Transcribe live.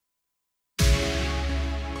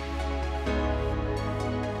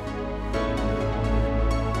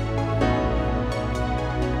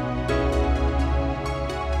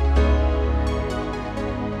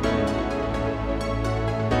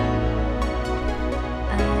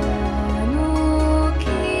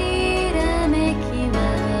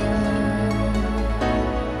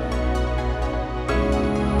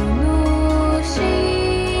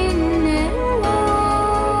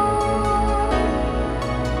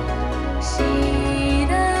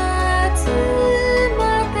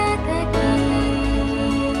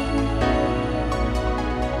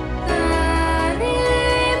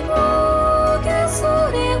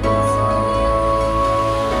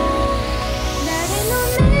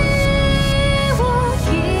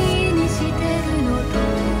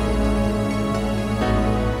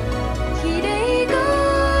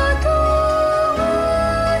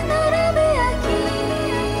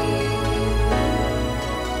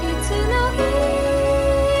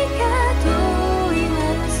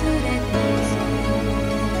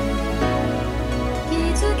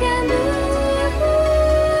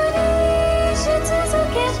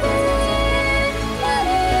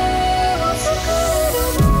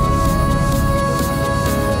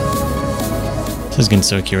is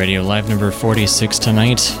Gensokyo Radio Live number 46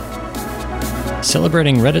 tonight.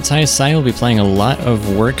 Celebrating Redditai Sai, will be playing a lot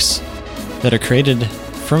of works that are created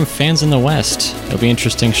from fans in the West. It'll be an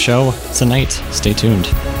interesting show tonight. Stay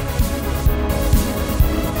tuned.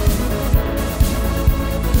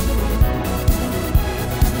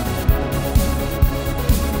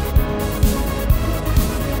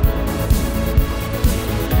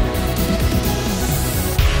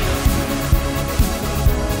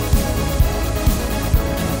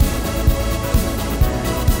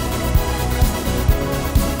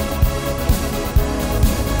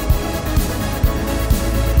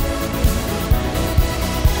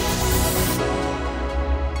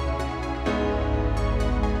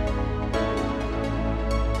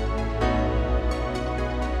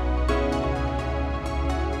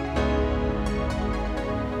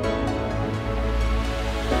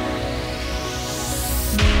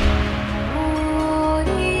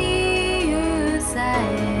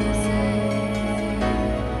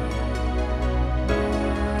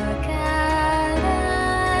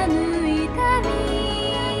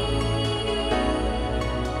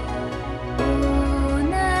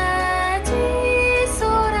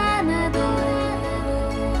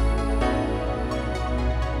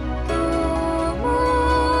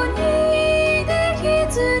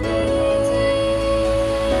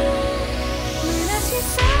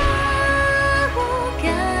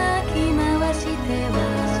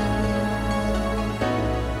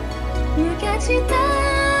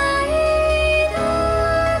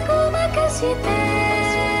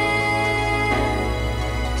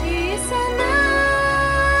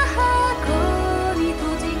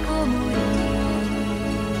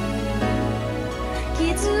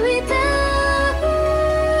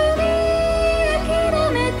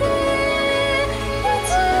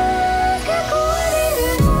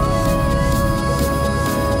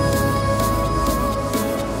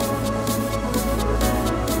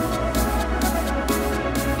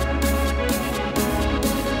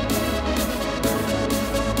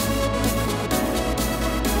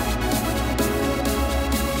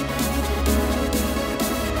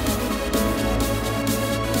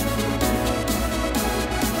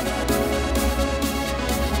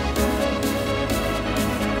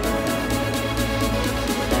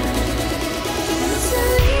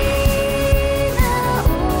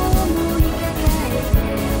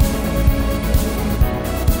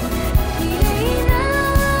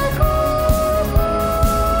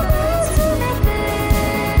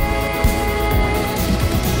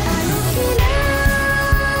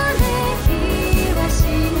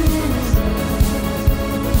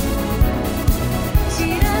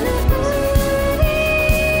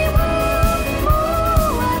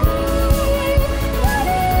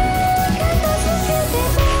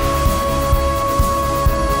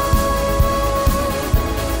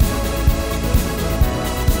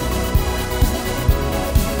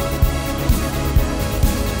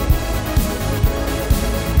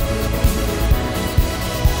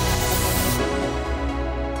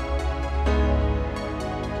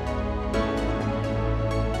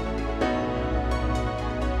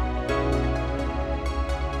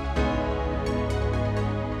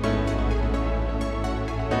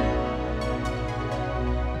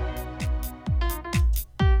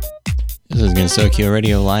 This is Gensokyo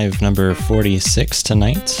Radio Live number 46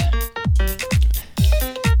 tonight.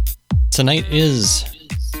 Tonight is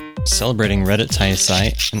celebrating Redditai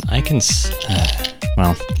Sai, and I can...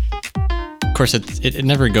 well, of course it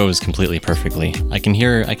never goes completely perfectly. I can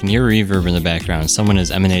hear reverb in the background. Someone is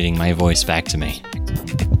emanating my voice back to me.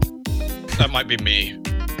 That might be me,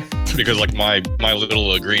 because like my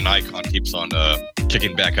little green icon keeps on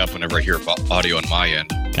kicking back up whenever I hear audio on my end.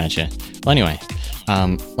 Gotcha. Well, anyway,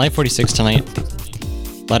 Live 46 tonight.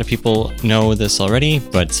 A lot of people know this already,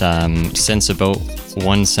 but since about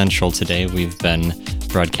 1 Central today, we've been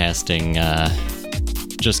broadcasting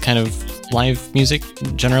just kind of live music,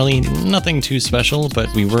 generally nothing too special, but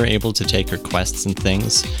we were able to take requests and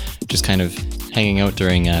things, just kind of hanging out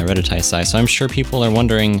during Redditai Sai. So I'm sure people are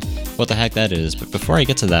wondering what the heck that is, but before I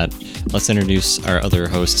get to that, let's introduce our other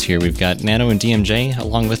hosts here. We've got Nano and DMJ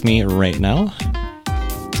along with me right now.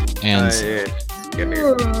 And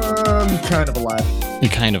I'm kind of alive.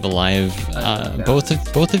 You're kind of alive.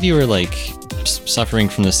 Both of you are like suffering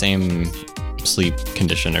from the same sleep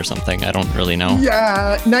condition or something. I don't really know.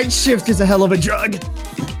 Yeah, night shift is a hell of a drug.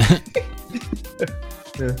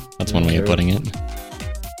 That's one way of putting it.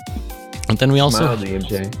 And then we've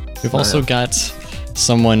also got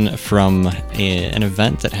someone from an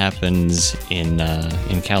event that happens in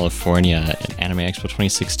California at Anime Expo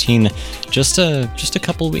 2016 just a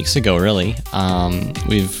couple of weeks ago, really.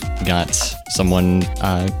 We've got someone,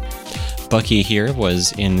 Bucky here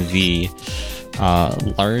was in the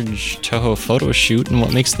large Toho photo shoot, and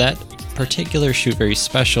what makes that particular shoot very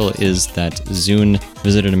special is that Zune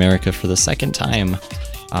visited America for the second time.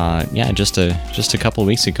 Just a couple of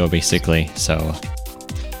weeks ago, basically. So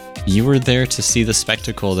you were there to see the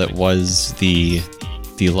spectacle that was the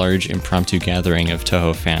large impromptu gathering of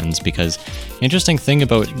Toho fans, because the interesting thing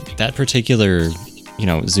about that particular,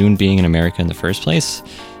 Zune being in America in the first place,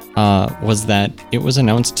 was that it was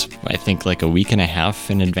announced, I think, like a week and a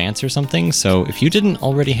half in advance or something. So if you didn't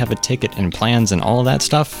already have a ticket and plans and all of that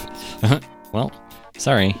stuff, well,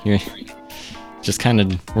 sorry, you're just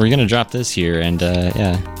we're gonna drop this here, and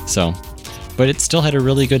so, but it still had a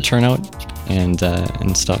really good turnout and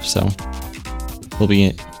stuff. So we'll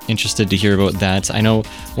be interested to hear about that. I know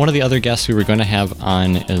one of the other guests we were going to have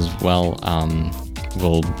on as well.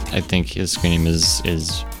 I think his screen name is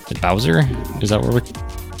Bowser. Is that what I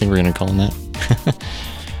think we're going to call him that?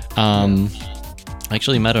 I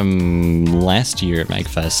actually met him last year at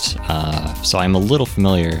MagFest, so I'm a little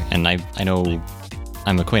familiar, and I know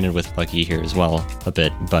I'm acquainted with Bucky here as well a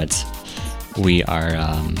bit, but we are,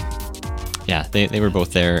 they were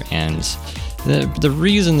both there, and the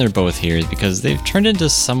reason they're both here is because they've turned into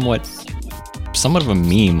somewhat of a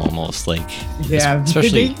meme almost, like,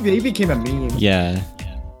 especially they became a meme. Yeah.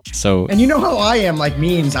 So, and you know how I am, like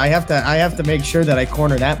memes. I have to make sure that I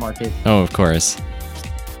corner that market. Oh, of course.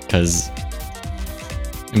 Because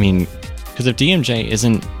if DMJ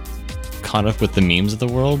isn't caught up with the memes of the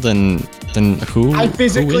world, then who? I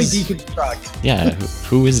physically deconstruct. Yeah,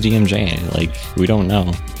 who is DMJ? Like, we don't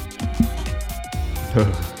know.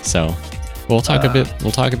 So, we'll talk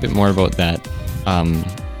a bit more about that,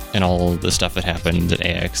 and all the stuff that happened at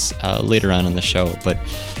AX later on in the show. But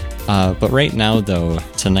right now, though,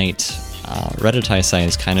 tonight, Reddit Taisai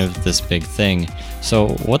is kind of this big thing. So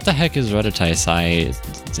what the heck is Reddit Taisai?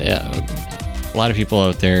 A lot of people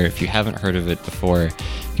out there, if you haven't heard of it before,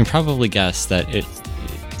 can probably guess that it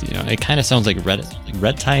kind of sounds like Red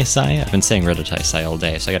Taisai. I've been saying Reddit Taisai all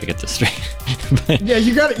day, so I got to get this straight. Yeah,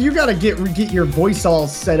 you gotta get your voice all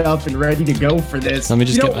set up and ready to go for this. Let me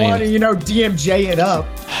just want to, DMJ it up.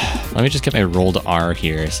 Let me just get my rolled R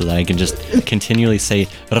here so that I can just continually say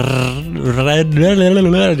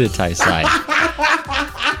Reddit Taisai.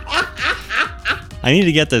 I need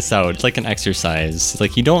to get this out. It's like an exercise.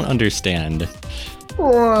 Like, you don't understand.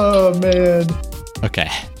 Oh man. Okay.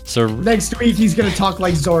 So next week he's gonna talk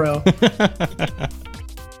like Zoro.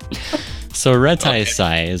 So Red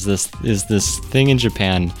Taisai is this thing in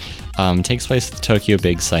Japan. Takes place at the Tokyo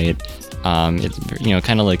Big Sight. It's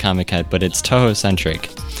kind of like Comic-Con, but it's Toho centric.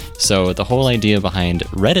 So the whole idea behind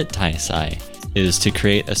Reddit Taisai is to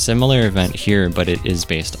create a similar event here, but it is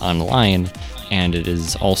based online, and it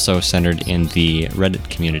is also centered in the Reddit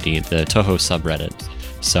community, the Toho subreddit.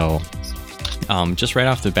 So just right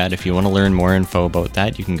off the bat, if you want to learn more info about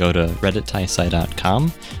that, you can go to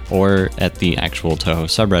reddit-taisai.com, or at the actual Toho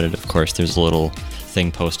subreddit, of course, there's a little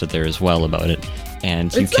thing posted there as well about it.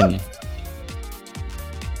 And you can...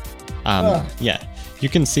 you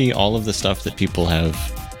can see all of the stuff that people have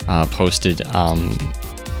posted.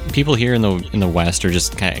 People here in the West, or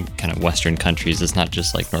just kind of Western countries, it's not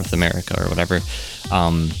just like North America or whatever.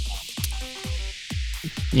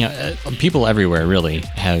 People everywhere really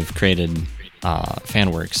have created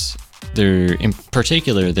fan works. In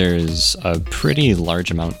particular, there's a pretty large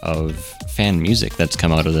amount of fan music that's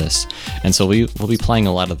come out of this, and so we'll be playing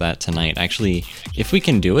a lot of that tonight. Actually, if we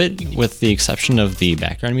can do it, with the exception of the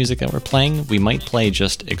background music that we're playing, we might play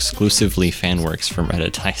just exclusively fan works from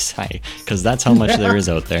Reddit Taisai, because that's how much there is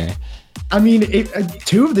out there. I mean,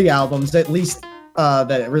 two of the albums, at least,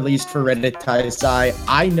 that released for Reddit Taisai,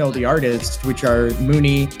 I know the artists, which are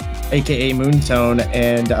Mooney, aka Moontone,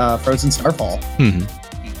 and Frozen Starfall. Mm-hmm.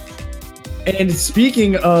 And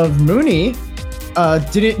speaking of Mooney,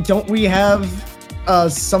 didn't we have a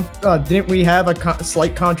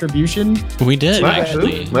slight contribution? We did,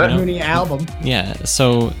 actually. The Mooney album. Yeah,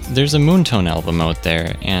 so there's a Moontone album out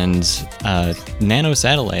there, and Nano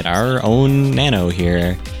Satellite, our own Nano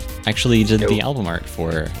here, actually did the album art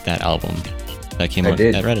for that album that came out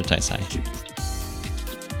at Reddit Taisai.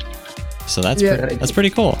 So that's pretty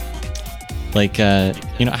cool. Like,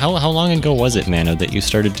 how long ago was it, Nano, that you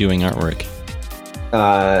started doing artwork?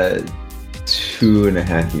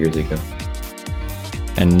 2.5 years ago.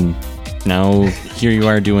 And now here you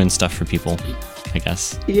are doing stuff for people, I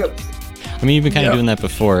guess. Yep. I mean, you've been kind of Yeah. doing that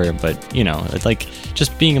before, but you know, it's like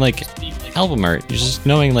just being like album art. Just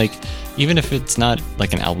knowing like, even if it's not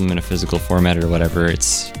like an album in a physical format or whatever,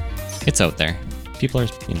 it's out there. People are,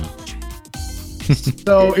 you know.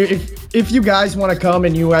 So if you guys want to come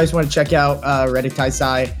and you guys want to check out Reddit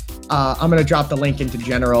Taisai, I'm gonna drop the link into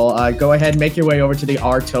general. Go ahead, make your way over to the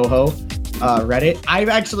R Toho Reddit. I've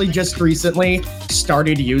actually just recently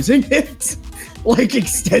started using it, like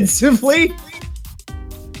extensively.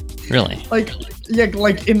 Really? Like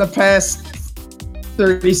in the past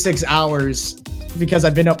 36 hours, because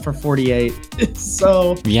I've been up for 48.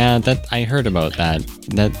 So Yeah, that I heard about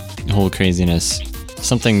that whole craziness.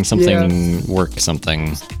 Something work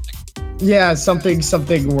something. yeah,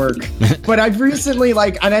 something work. But I've recently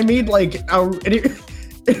and I made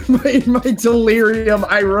in my delirium,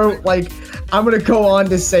 I wrote I'm gonna go on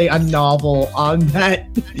to say a novel on that.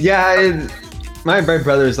 Yeah, my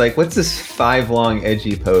brother's like, what's this 5 long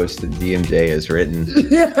edgy post that DMJ has written?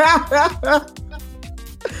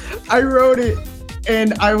 I wrote it,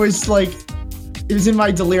 and I was it was in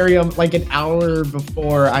my delirium an hour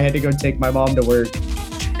before I had to go take my mom to work.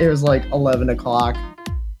 It was 11 o'clock.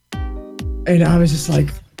 And I was just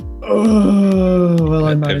oh, well,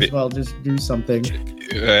 I might as well just do something.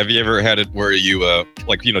 Have you ever had it where you,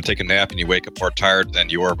 take a nap and you wake up more tired than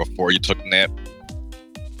you were before you took a nap?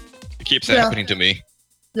 It keeps happening to me.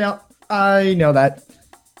 Yeah, I know that.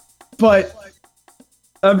 But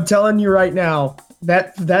I'm telling you right now,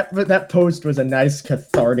 that post was a nice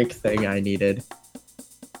cathartic thing I needed.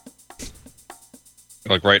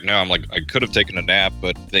 Like right now, I'm I could have taken a nap,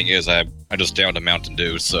 but the thing is, I just downed a Mountain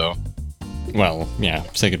Dew, so. Well, yeah,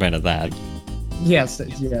 say goodbye to that. Yes,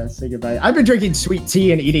 yeah, say goodbye. I've been drinking sweet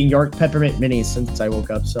tea and eating York peppermint minis since I woke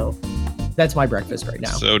up, so that's my breakfast right now.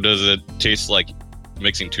 So does it taste like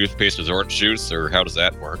mixing toothpaste with orange juice, or how does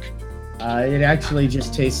that work? It actually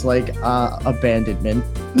just tastes like abandonment.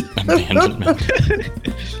 Abandonment.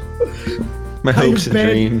 My hopes and I've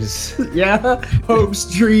been- dreams. Yeah,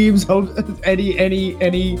 hopes, dreams,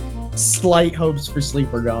 any slight hopes for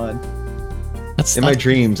sleep are gone. That's In my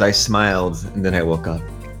dreams, I smiled, and then I woke up.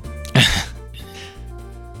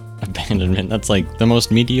 abandonment. That's the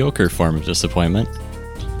most mediocre form of disappointment.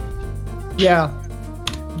 Yeah,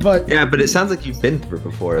 but Yeah, but it sounds like you've been through it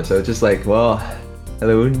before, so it's just well,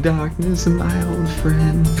 hello darkness, my old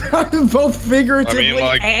friend. both figuratively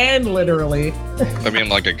I mean, and literally. I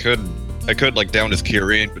mean, I could down this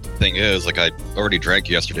Kirin, but the thing is, I already drank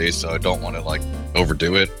yesterday, so I don't want to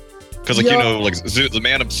overdo it. Because the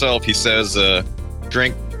man himself, he says,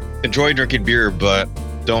 enjoy drinking beer, but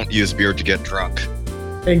don't use beer to get drunk.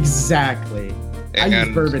 Exactly. I use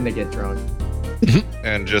And bourbon to get drunk.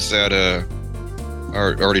 and just add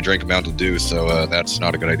already drank a Mountain Dew, so that's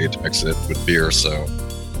not a good idea to mix it with beer. So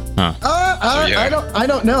Huh. yeah. I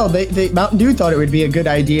don't know. They Mountain Dew thought it would be a good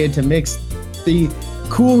idea to mix the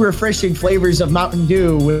cool, refreshing flavors of Mountain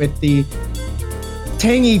Dew with the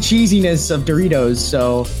tangy cheesiness of Doritos.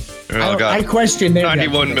 So I question their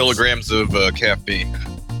 91 judgments. milligrams of caffeine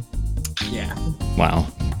Yeah. Wow.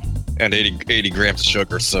 and 80 grams of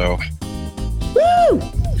sugar. So Woo!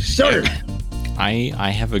 Sure. I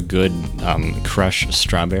have a good crush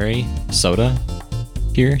strawberry soda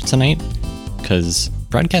here tonight because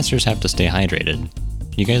broadcasters have to stay hydrated.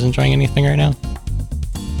 You guys enjoying anything right now?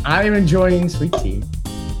 I'm enjoying sweet tea.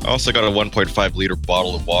 I also got a 1.5 liter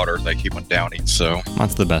bottle of water that I keep on downing. So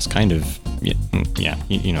That's the best kind of. Yeah,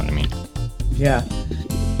 you know what I mean. Yeah.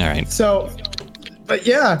 All right. So,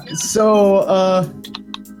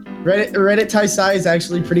 Reddit Taisai is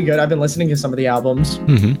actually pretty good. I've been listening to some of the albums.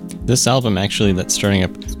 This album actually that's starting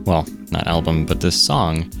up, well, not album, but this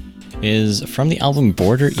song is from the album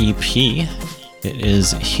Border EP. It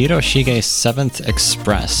is Hiroshige's 7th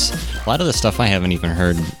Express. A lot of the stuff I haven't even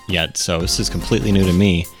heard yet, so this is completely new to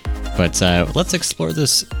me. But let's explore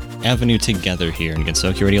this avenue together here in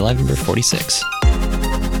Gensokyo Radio Live number 46.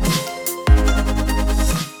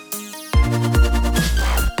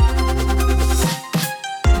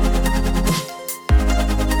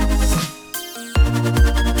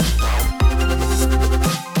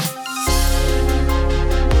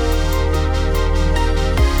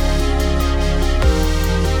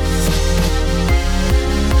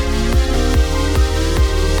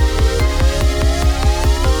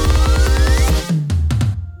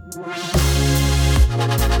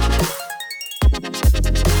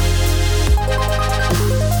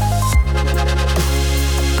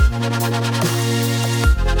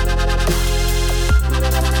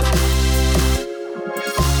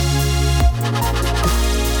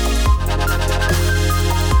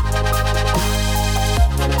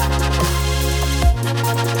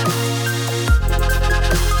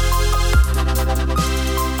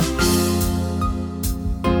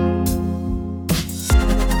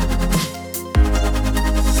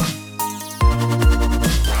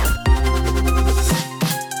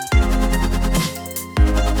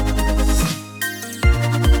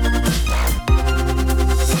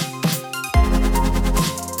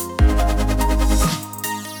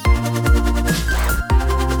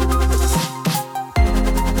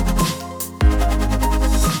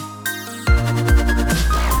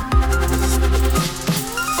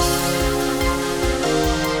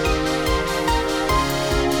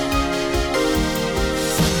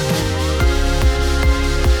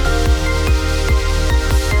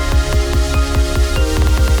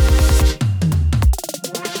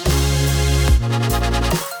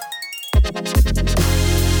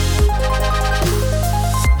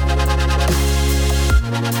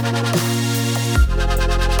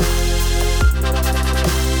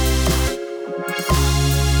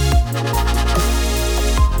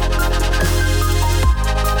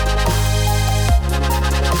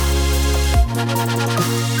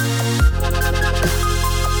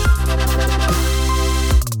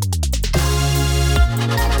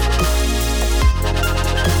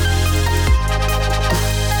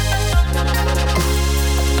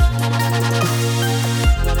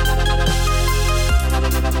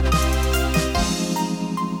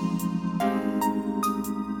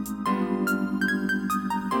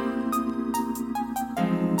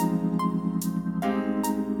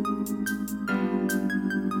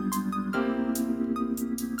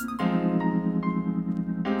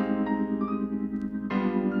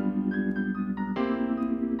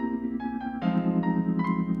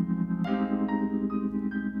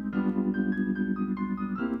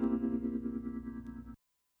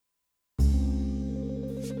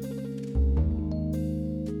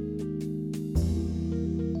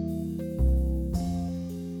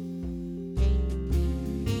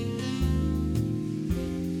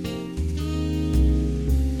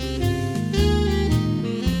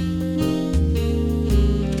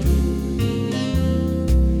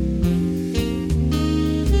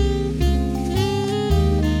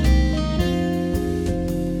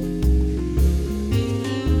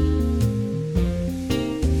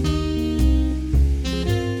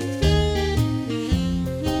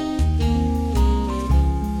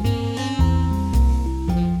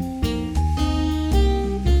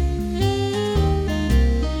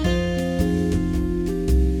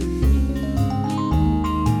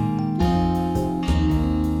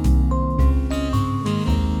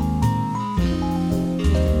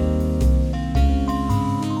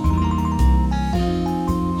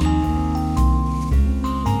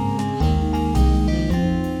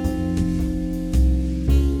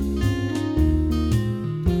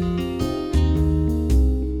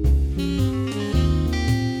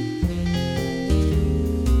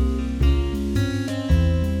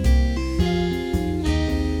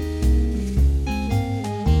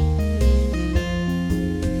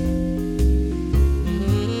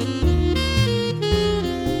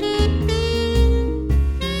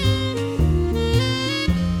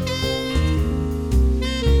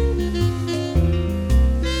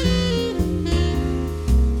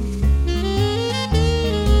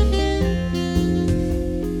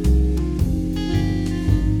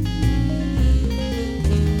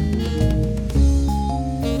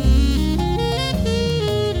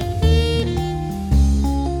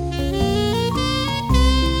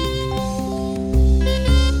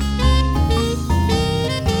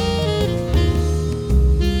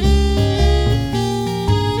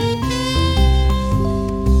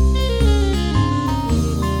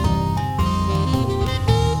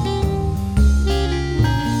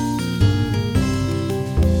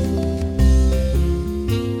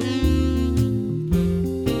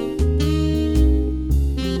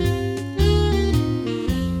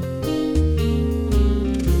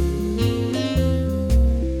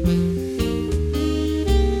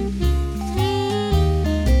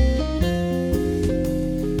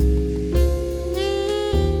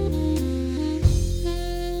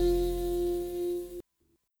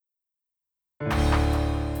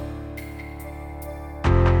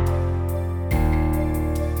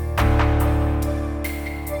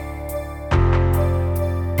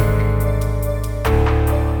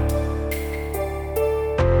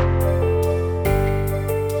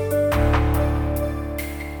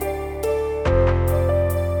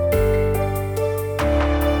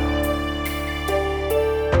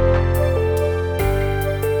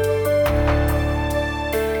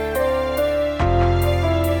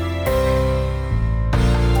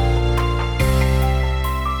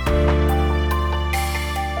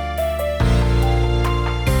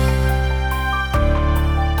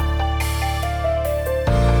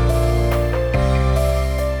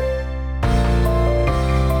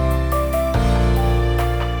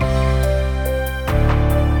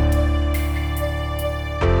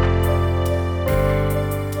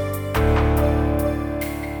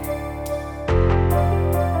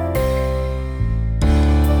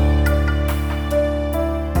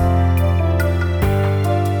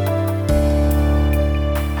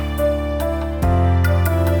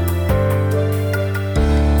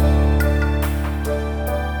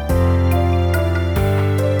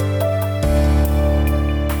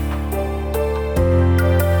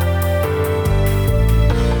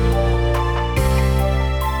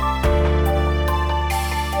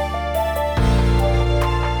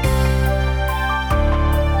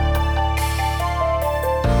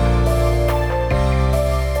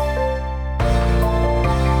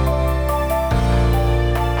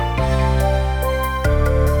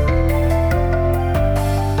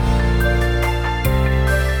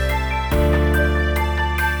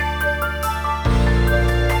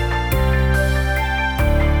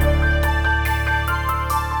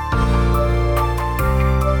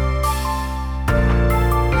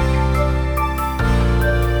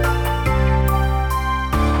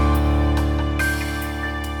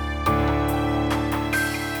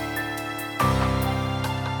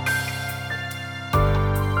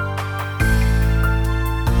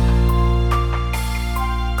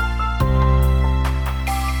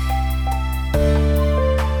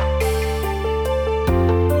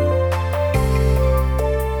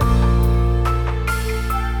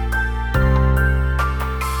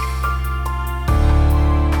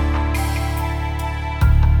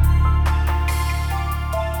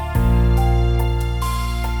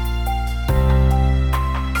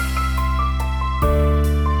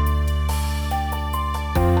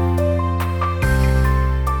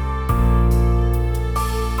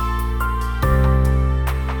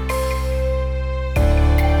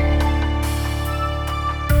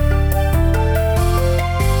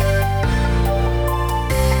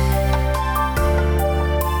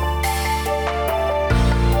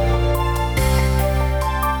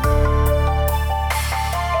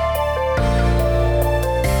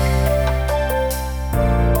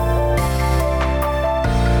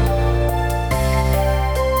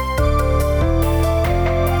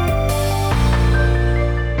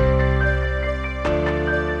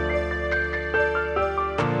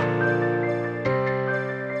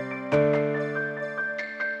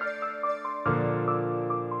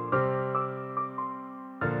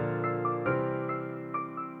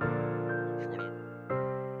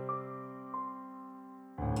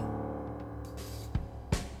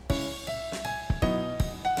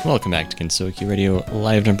 Welcome back to Kinsoki Radio,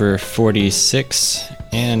 live number 46,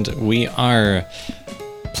 and we are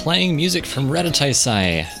playing music from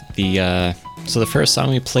Reditaisai. So the first song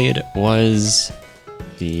we played was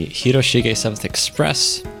the Hiroshige 7th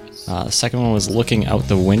Express. The second one was Looking Out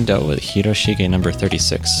the Window with Hiroshige number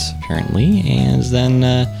 36, apparently, and then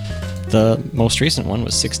the most recent one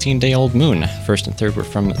was 16-Day-Old Moon. First and third were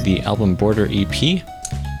from the album Border EP,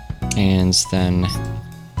 and then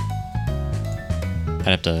I'd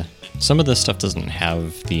have to... Some of this stuff doesn't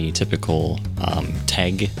have the typical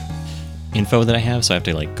tag info that I have, so I have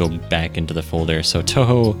to like go back into the folder. So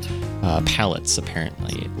Toho Palettes,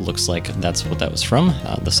 apparently. It looks like that's what that was from,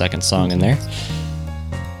 the second song in there.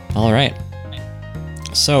 All right.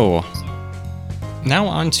 So now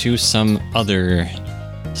on to some other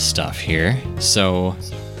stuff here. So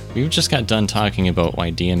we've just got done talking about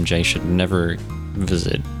why DMJ should never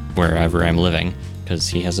visit wherever I'm living, because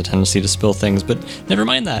he has a tendency to spill things, but never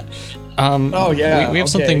mind that. Oh yeah, we have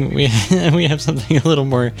something we have something a little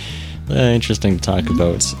more interesting to talk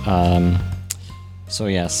about. So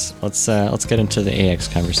yes, let's get into the AX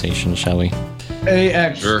conversation, shall we?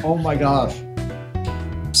 AX. Sure. Oh my gosh.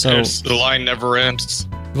 So the line never ends.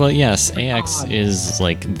 well, yes, AX is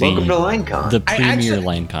like Welcome to LineCon. the premier actually-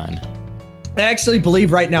 LineCon. I actually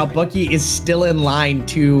believe right now Bucky is still in line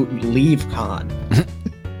to leave con.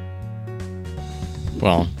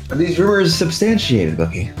 Well, Are these rumors substantiated,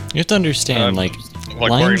 Bucky? you have to understand, like Like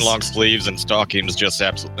lines- wearing long sleeves and stockings just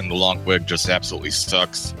absolutely, and the long wig just absolutely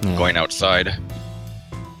sucks. Yeah. Going outside,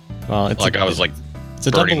 well, it's like I was like it's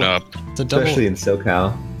a burning double, up. it's a double, Especially in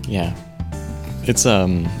SoCal. yeah. It's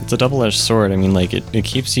a double-edged sword. I mean, like it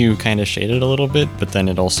keeps you kind of shaded a little bit, but then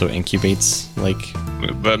it also incubates, like,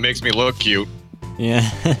 But it makes me look cute. yeah,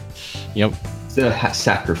 yep. The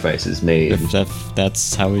sacrifices made. If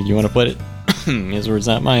that's how you want to put it. His words,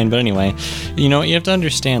 not mine. But anyway, you know, you have to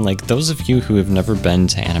understand, like, those of you who have never been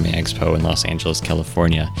to Anime Expo in Los Angeles,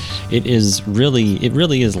 California, it really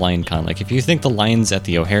is LineCon. Like, if you think the lines at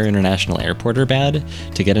the O'Hare International Airport are bad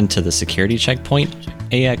to get into the security checkpoint,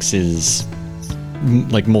 AX is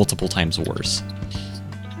like multiple times worse.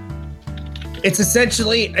 It's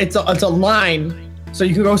essentially it's a line, so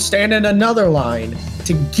you can go stand in another line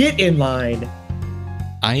to get in line.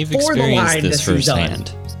 I've For the experienced line this to see done.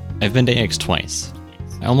 firsthand. I've been to AX twice.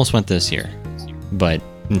 I almost went this year, but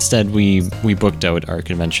instead we booked out our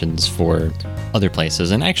conventions for other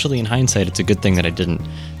places. And actually, in hindsight, it's a good thing that I didn't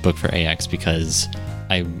book for AX, because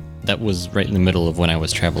that was right in the middle of when I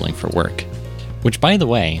was traveling for work. Which, by the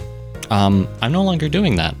way, I'm no longer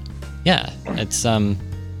doing that. Yeah, it's I'm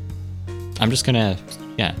just gonna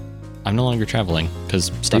I'm no longer traveling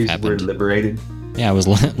because stuff Use the word happened. liberated. Yeah, I was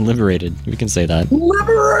liberated. We can say that.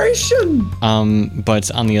 Liberation.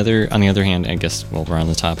 But on the other hand, I guess while we're on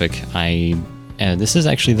the topic, this is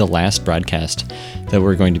actually the last broadcast that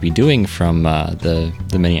we're going to be doing from the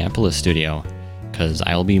Minneapolis studio, because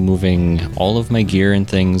I'll be moving all of my gear and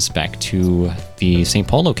things back to the St.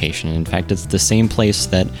 Paul location. In fact, it's the same place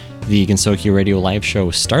that the Gensoki Radio live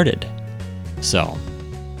show started. So,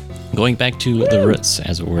 going back to the roots,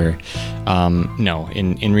 as it were. No,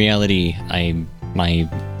 in reality, my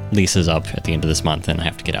lease is up at the end of this month, and I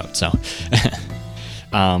have to get out. So,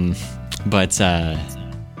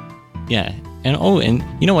 yeah, and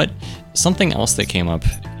you know what? Something else that came up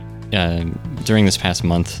during this past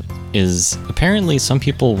month is apparently some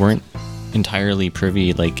people weren't entirely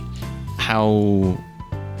privy, like how,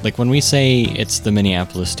 like when we say it's the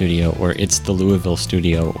Minneapolis studio, or it's the Louisville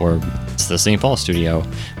studio, or it's the St. Paul studio,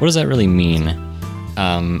 what does that really mean?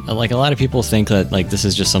 Like a lot of people think that like this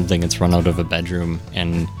is just something that's run out of a bedroom,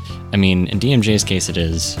 and I mean in DMJ's case it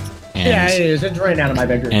is. And, Yeah, it is. It's right out of my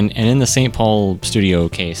bedroom. and in the St. Paul studio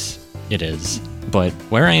case, it is. But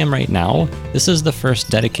where I am right now, this is the first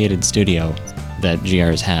dedicated studio that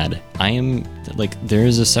GR's had. I am like, there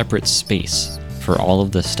is a separate space for all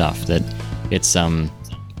of this stuff. That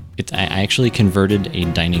I actually converted a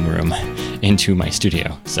dining room into my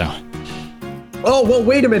studio. So. Oh, well,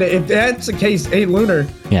 wait a minute. If that's the case, hey, Lunar.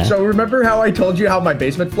 Yeah. So remember how I told you how my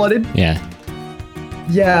basement flooded? Yeah.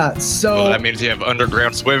 Yeah, so... Well, that means you have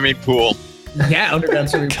underground swimming pool. Yeah, underground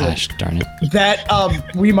swimming pool. Gosh darn it. That,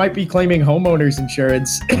 we might be claiming homeowners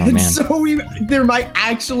insurance. Oh, and man. so there might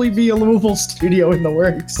actually be a Louisville studio in the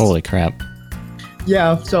works. Holy crap.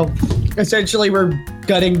 Yeah, so essentially we're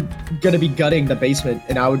gonna be gutting the basement,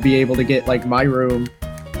 and I would be able to get like my room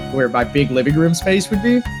where my big living room space would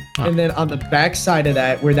be. Huh. And then on the back side of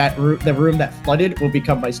that, where the room that flooded will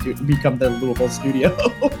become the Louisville studio.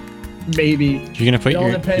 Maybe. You're gonna put It all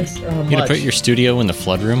your depends on you're gonna put your studio in the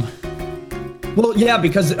flood room? Well, yeah,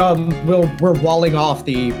 because we're walling off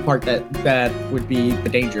the part that would be the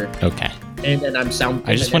danger, Okay. and then I'm sound.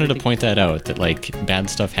 I just wanted to point that out, that like bad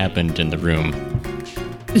stuff happened in the room.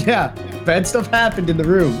 Yeah, bad stuff happened in the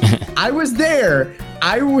room. I was there.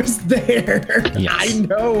 Yes. I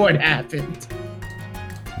know what happened.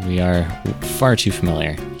 We are far too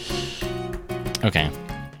familiar. Okay.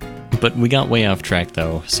 But we got way off track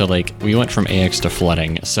though. So like we went from AX to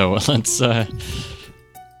flooding. So let's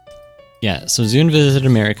yeah, so Zune visited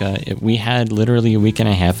America. We had literally a week and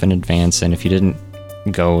a half in advance, and if you didn't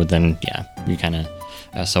go, then yeah, you kind of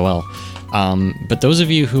SOL. But those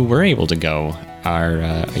of you who were able to go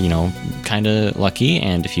are, kind of lucky,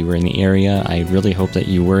 and if you were in the area, I really hope that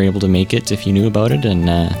you were able to make it if you knew about it, and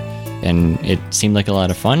it seemed like a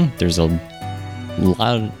lot of fun. There's a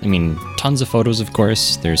lot of, tons of photos, of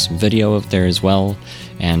course. There's video up there as well,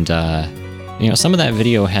 and some of that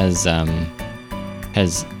video has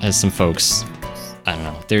some folks, I don't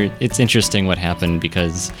know, it's interesting what happened,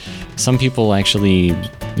 because some people actually,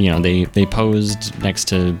 they posed next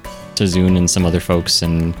to Zune and some other folks,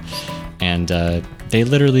 and they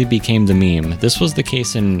literally became the meme. This was the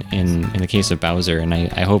case in the case of Bowser, and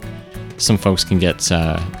I hope some folks can get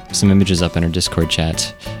some images up in our Discord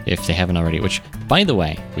chat if they haven't already, which, by the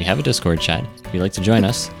way, we have a Discord chat. If you'd like to join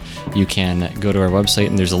us, you can go to our website,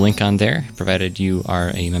 and there's a link on there, provided you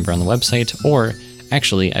are a member on the website, or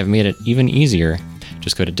actually, I've made it even easier.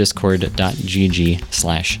 Just go to discord.gg/gr,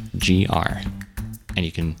 and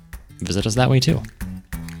you can visit us that way too.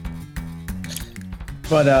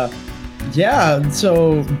 But yeah,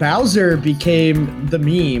 so Bowser became the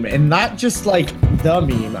meme, and not just like the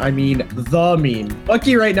meme. I mean the meme.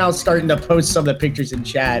 Bucky right now is starting to post some of the pictures in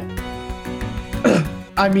chat.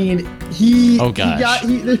 I mean, Oh gosh.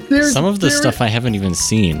 Some of the stuff I haven't even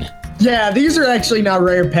seen. Yeah, these are actually now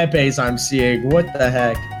rare Pepes I'm seeing. What the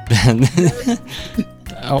heck?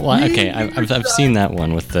 Oh, well, okay. I've seen that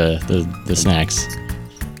one with the snacks.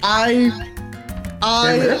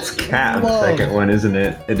 That's Cat, the second one, isn't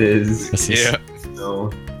it? It is. Yeah.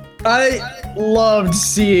 No. I loved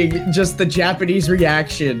seeing just the Japanese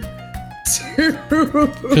reaction to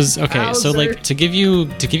Because okay, so like to give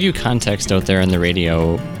you context out there on the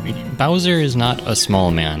radio, Bowser is not a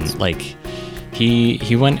small man. Like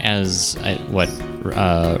he went as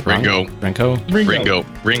Ringo.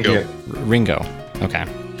 Ringo. Okay.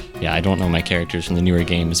 Yeah, I don't know my characters from the newer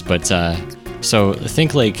games, but so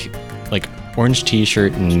think like orange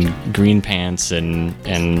t-shirt and green pants and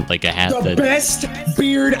like a hat the best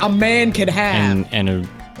beard a man could have, and a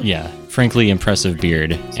frankly impressive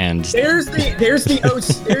beard. And there's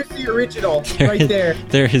the original right there.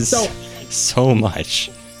 There is so much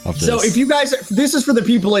of this. So if you guys, this is for the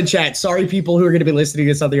people in chat. Sorry, people who are going to be listening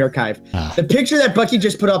to this on the archive. The picture that Bucky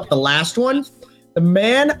just put up, the last one, the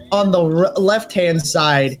man on the left-hand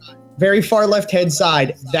side, very far left-hand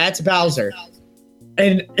side, that's Bowser.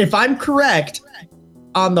 And if I'm correct,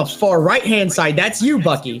 on the far right-hand side, that's you,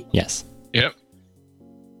 Bucky. Yes. Yep.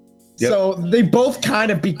 So they both kind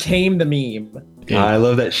of became the meme. I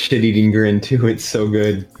love that shit-eating grin too. It's so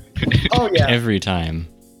good. Oh yeah. Every time.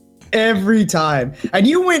 And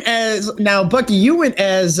you went as, now Bucky, you went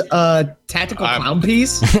as a tactical clown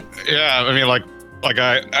piece. Yeah, I mean, I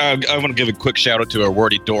want to give a quick shout out to our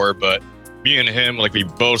wordy door, but me and him, we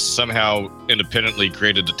both somehow independently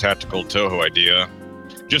created the tactical Toho idea.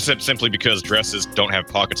 Just simply because dresses don't have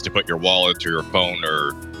pockets to put your wallet or your phone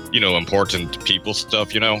or, important people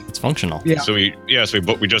stuff, It's functional. Yeah. So we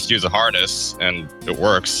just use a harness and it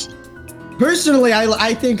works. Personally,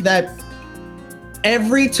 I think that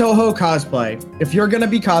every Toho cosplay, if you're going to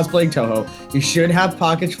be cosplaying Toho, you should have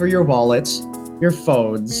pockets for your wallets, your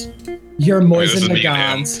phones, your Moisen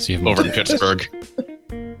Nagans. Over in Pittsburgh.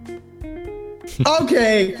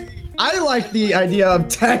 Okay, I like the idea of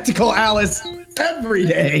Tactical Alice every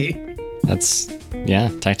day.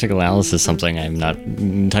 Tactical Alice is something I'm not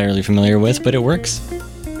entirely familiar with, but it works.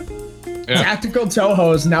 Yeah. Tactical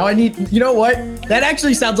Tohos. Now I need, you know what? That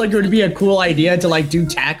actually sounds like it would be a cool idea to do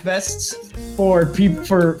tack vests for people,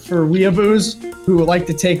 for weeaboos who like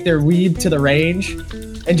to take their weed to the range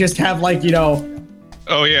and just have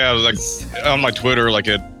Oh yeah, on my Twitter,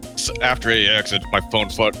 after AX, my phone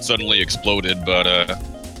suddenly exploded, but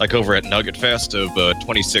over at Nugget Fest of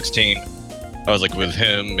 2016, I was with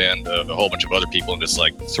him and a whole bunch of other people in this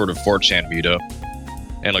sort of 4chan meetup,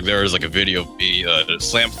 and there was a video of me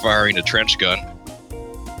slam firing a trench gun.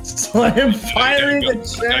 Slam firing the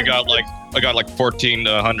trench. I got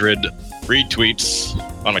 1,400 retweets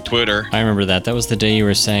on my Twitter. I remember that. That was the day you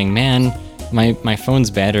were saying, "Man, my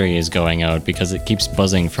phone's battery is going out because it keeps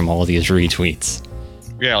buzzing from all these retweets."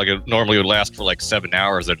 Yeah, like it normally would last for like 7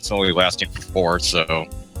 hours. It's only lasting for 4, so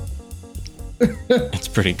It's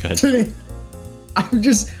pretty good.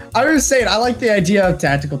 I was saying, I like the idea of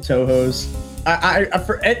tactical Tohos. I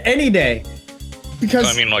for any day, because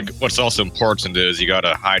I mean, like what's also important is you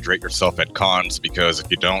gotta hydrate yourself at cons because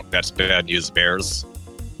if you don't, that's bad news bears.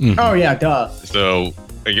 Mhm. oh yeah, duh. So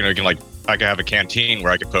you can I can have a canteen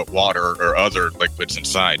where I can put water or other liquids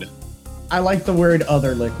inside. I like the word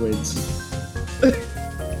other liquids,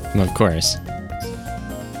 Of course.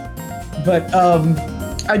 but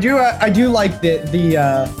I do like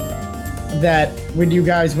that when you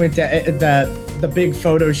guys went to the big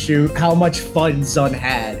photo shoot, how much fun Zun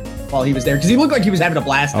had while he was there, because he looked like he was having a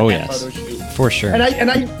blast at Oh, that yes. photo shoot. For sure. And I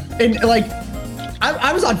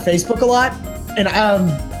was on Facebook a lot, and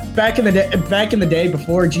back in the day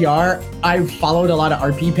before GR, I followed a lot of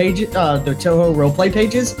RP pages, the Toho roleplay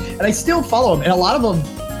pages, and I still follow them, and a lot of them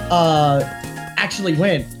actually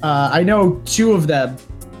went. I know two of them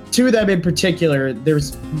in particular.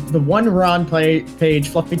 There's the one Ron page,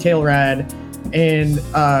 Fluffy Tail Rad, and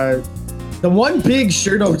the one big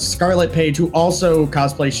Shirdo Scarlet page who also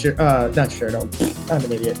cosplays not Shirdo, I'm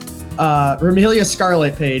an idiot. Remilia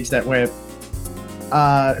Scarlet page that went,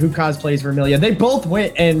 who cosplays Remilia. They both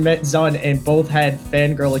went and met Zun and both had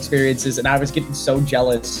fangirl experiences, and I was getting so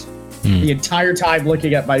jealous the entire time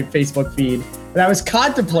looking at my Facebook feed. And I was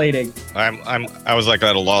contemplating. I was like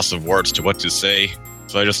at a loss of words to what to say.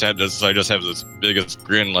 So I just have this biggest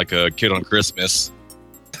grin like a kid on Christmas.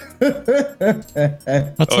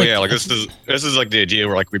 What's Oh yeah, like this is like the idea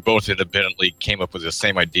where like we both independently came up with the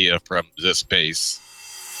same idea from this space.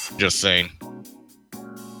 Just saying.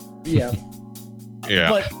 Yeah.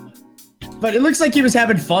 Yeah. But it looks like he was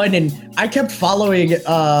having fun, and I kept following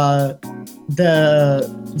the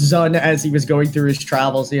Zun as he was going through his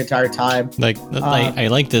travels the entire time. I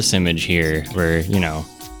like this image here where,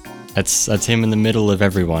 that's him in the middle of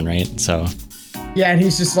everyone, right? So Yeah, and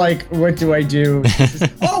he's just like, what do I do?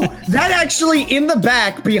 Oh, that actually in the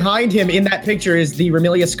back behind him in that picture is the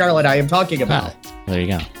Remilia Scarlet I am talking about. there you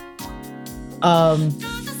go.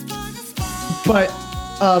 But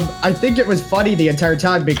I think it was funny the entire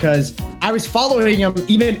time because I was following him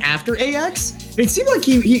even after AX. It seemed like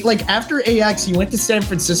he like after AX, he went to San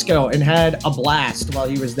Francisco and had a blast while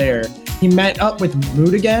he was there. He met up with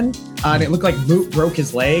Moot again, and it looked like Moot broke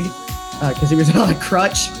his leg because he was on a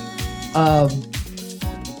crutch.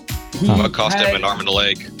 What cost him an arm and a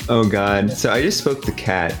leg? Oh God! So I just spoke to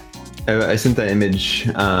Kat. I sent that image.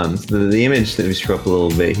 The image that we scroll up a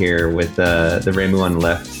little bit here with the Ramu on the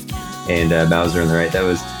left and Bowser on the right.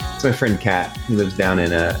 That's my friend Kat, who lives down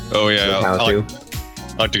in Oh yeah, Palace.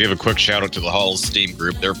 I'd like to give a quick shout out to the Halls Steam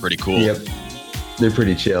group. They're pretty cool. Yep, they're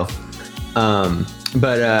pretty chill.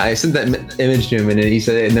 But I sent that image to him, and he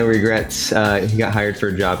said no regrets. He got hired for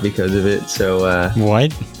a job because of it. So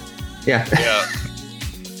What? yeah.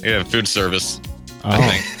 Yeah, food service. Oh.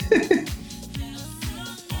 I think.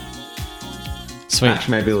 Sweet. Ash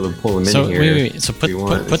might be able to pull him So in here. wait. So if you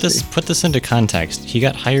want. put this into context. He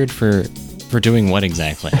got hired for doing what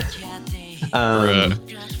exactly?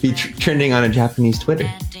 Be trending on a Japanese Twitter.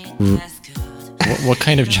 What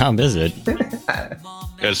kind of job is it?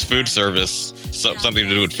 It's food service. Something to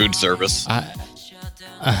do with food service.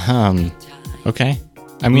 Okay.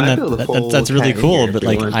 I mean Might be able to pull that's really Kat in cool, here if but you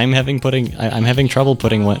like want. I'm having trouble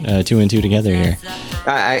putting two and two together here.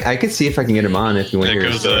 I could see if I can get him on if you want to hear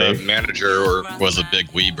Because his the story. manager was a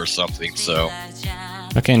big weeb or something. So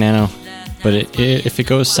Okay, Nano. But if it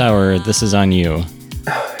goes sour, this is on you.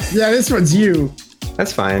 Yeah, this one's you.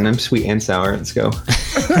 That's fine. I'm sweet and sour. Let's go.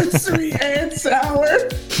 Sweet and sour.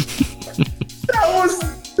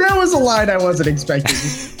 That was a line I wasn't expecting.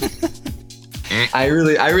 I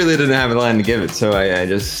really didn't have a line to give it, so I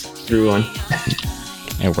just threw one.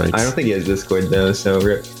 It works. I don't think he has Discord though, so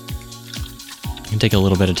rip. It can take a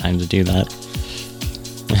little bit of time to do that.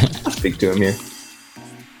 I'll speak to him here.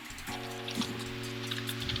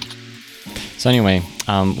 So anyway,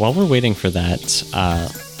 while we're waiting for that,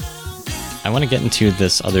 I want to get into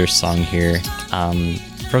this other song here.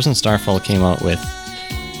 Frozen Starfall came out with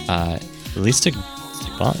at least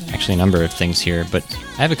a number of things here, but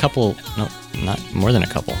I have a couple, no, not more than a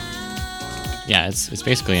couple. Yeah, it's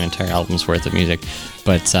basically an entire album's worth of music,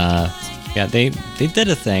 but yeah, they did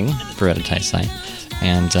a thing for Red Taisai,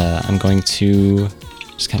 and I'm going to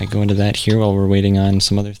just kind of go into that here while we're waiting on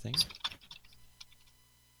some other things.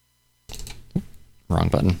 Wrong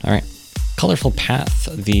button. All right. Colorful Path,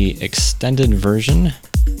 the extended version.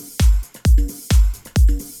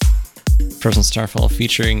 Frozen Starfall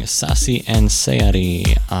featuring Sasi and Sayari,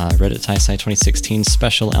 Reddit Taisai 2016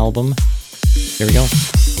 special album. Here we go.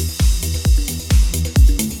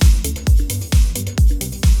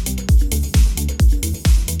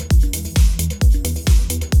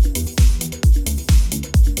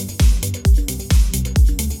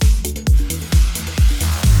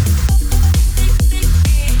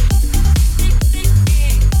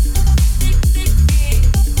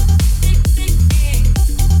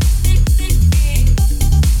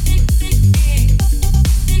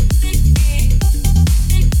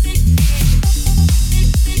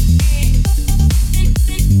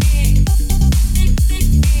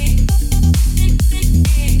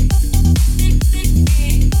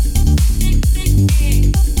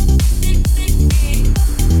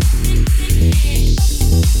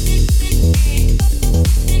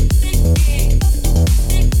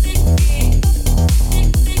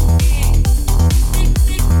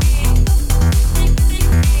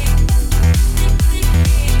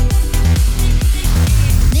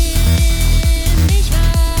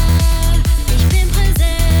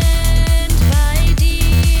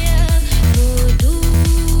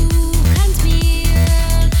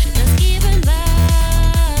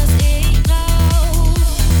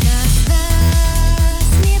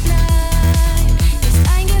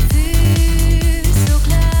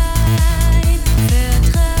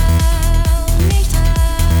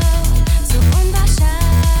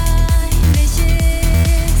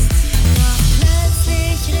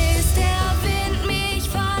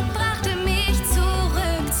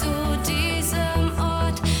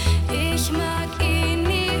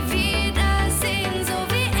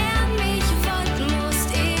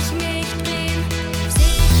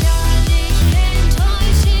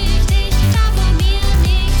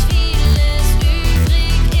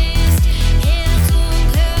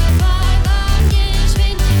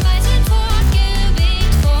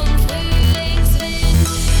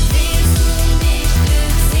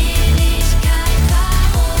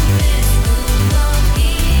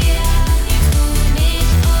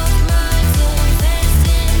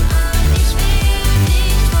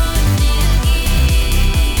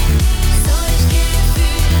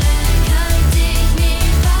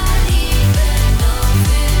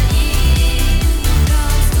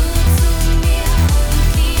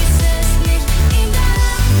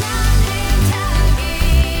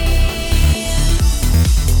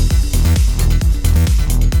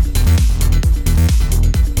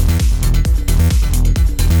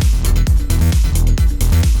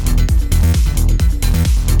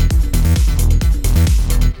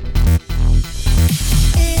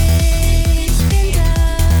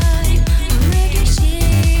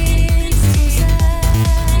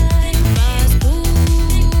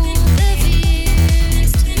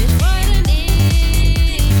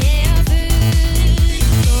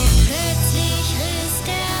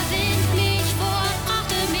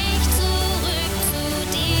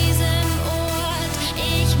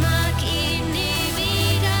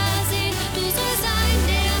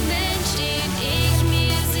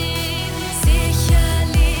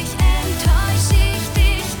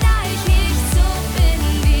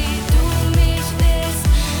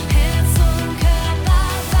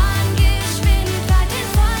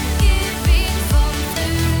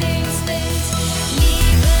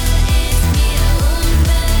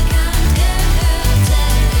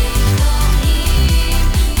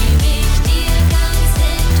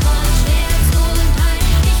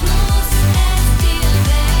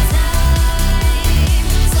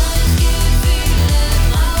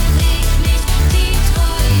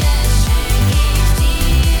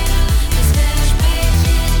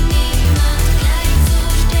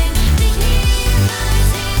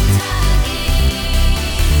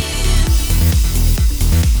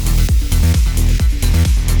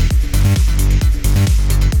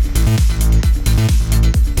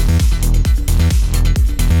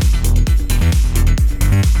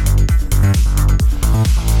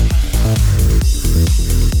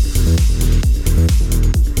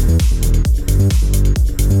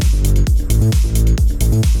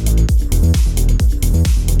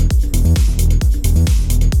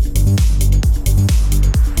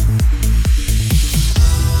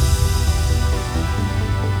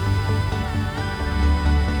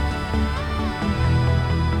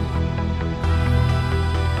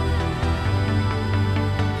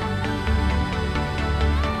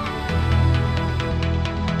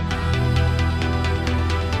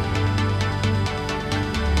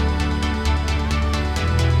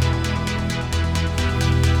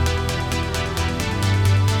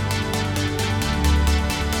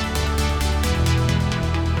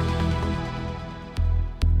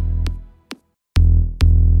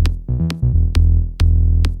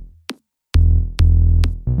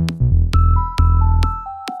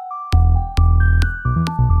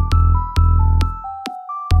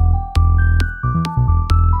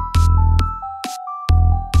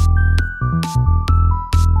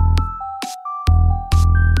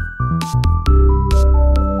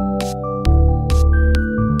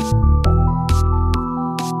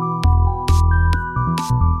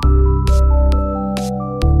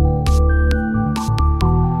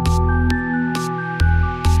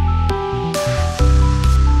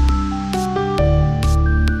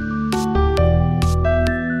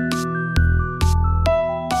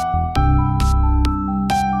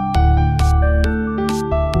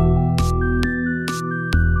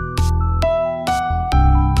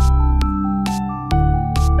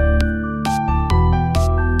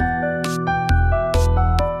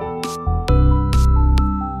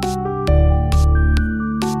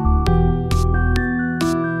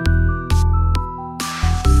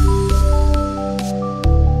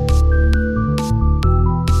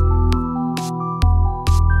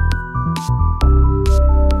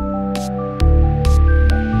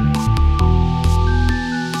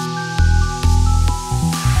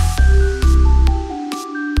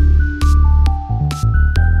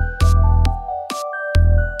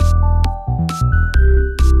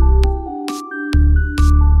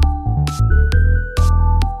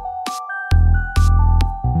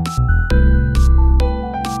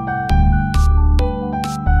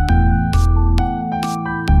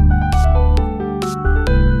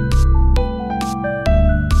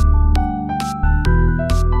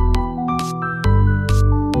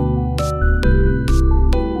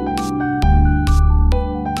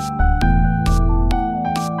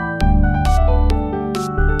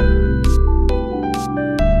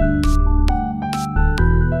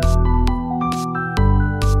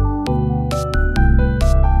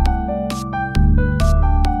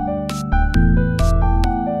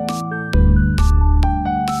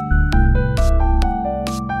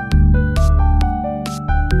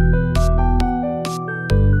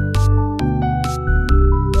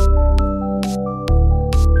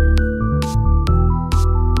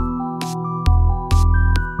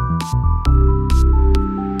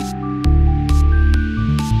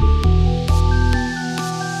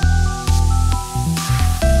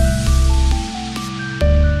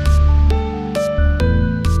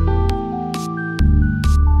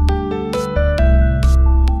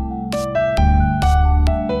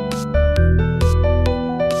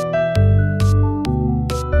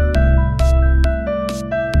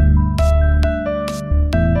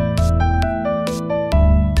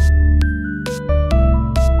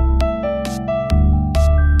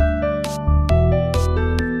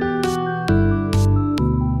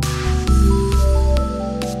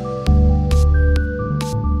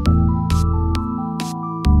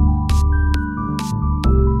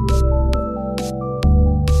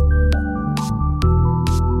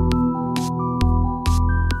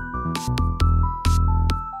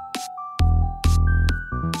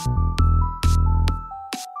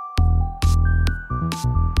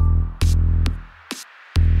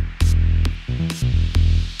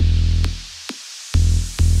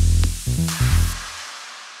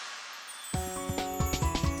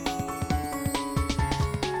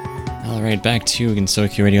 Alright, back to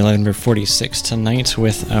Gensokyo Radio Live number 46 tonight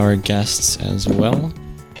with our guests as well.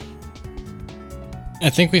 I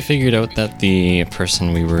think we figured out that the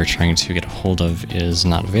person we were trying to get a hold of is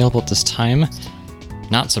not available at this time.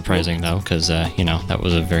 Not surprising though, because, that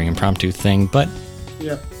was a very impromptu thing, but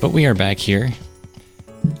we are back here.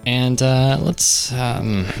 And let's,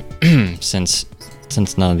 since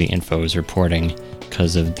none of the info is reporting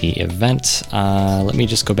because of the event, let me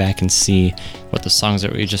just go back and see what the songs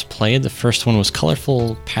that we just played. The first one was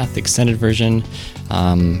Colorful Path Extended Version.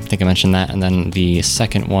 I think I mentioned that. And then the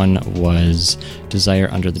second one was Desire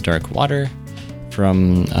Under the Dark Water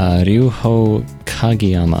from Ryuho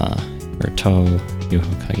Kageyama, or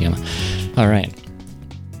Ryuho Kageyama. All right.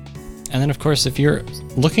 And then, of course, if you're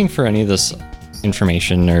looking for any of this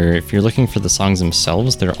information, or if you're looking for the songs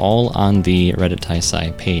themselves, they're all on the Reddit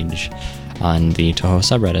Taisai page on the Toho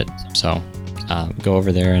subreddit. So go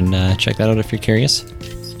over there and check that out if you're curious.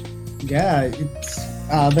 Yeah, it's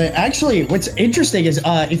actually what's interesting is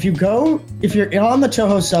if you're on the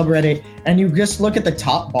Toho subreddit and you just look at the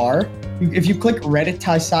top bar, if you click Reddit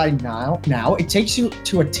Taisai now it takes you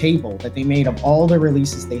to a table that they made of all the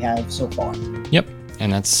releases they have so far. Yep,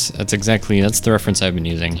 and that's the reference I've been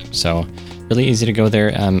using. So really easy to go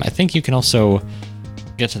there. I think you can also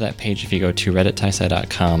get to that page if you go to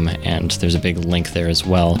reddit.taisai.com, and there's a big link there as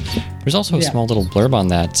well. There's also a small little blurb on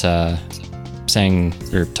that saying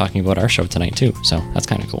or talking about our show tonight too, so that's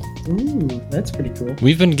kind of cool. Ooh, that's pretty cool.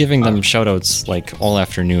 We've been giving them shout-outs like all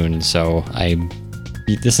afternoon, so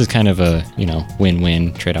this is kind of a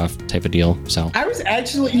win-win trade-off type of deal. So I was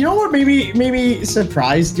actually, what made me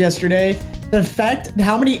surprised yesterday? The fact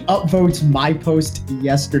how many upvotes my post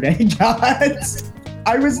yesterday got.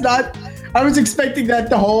 I was expecting that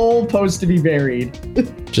the whole post to be buried.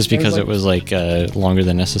 Just because it was like a longer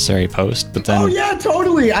than necessary post, but then... Oh yeah,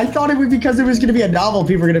 totally. I thought it was because it was going to be a novel.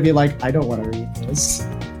 People were going to be like, I don't want to read this.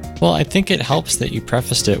 Well, I think it helps that you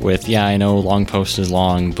prefaced it with, yeah, I know long post is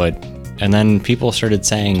long, but... And then people started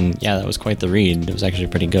saying, yeah, that was quite the read. It was actually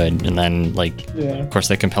pretty good. And then, of course,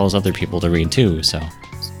 that compels other people to read too, so...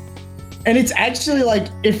 And it's actually like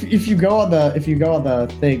if you're gonna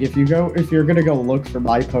go look for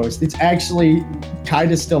my post, it's actually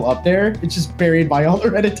kind of still up there. It's just buried by all the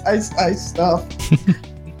Reddit Taisai stuff.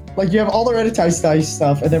 Like you have all the Reddit Taisai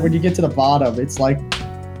stuff, and then when you get to the bottom, it's like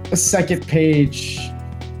a second page,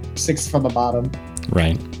 6 from the bottom.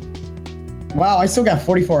 Right. Wow, I still got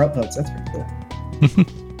 44 upvotes. That's pretty cool.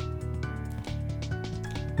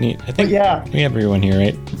 Neat. I think we have everyone here,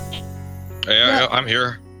 right? Yeah, I'm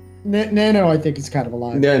here. Nano, I think, is kind of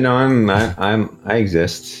alive. Yeah, no, I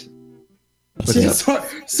exist.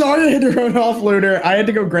 Sorry I had to run off, Lunar. I had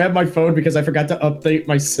to go grab my phone because I forgot to update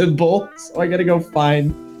my symbol. So I gotta go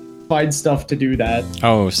find stuff to do that.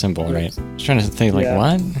 Oh, symbol, right. I was trying to think,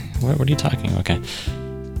 what are you talking? Okay.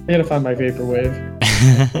 I gotta find my vaporwave.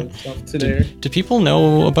 Stuff today. Do people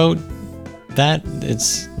know about that?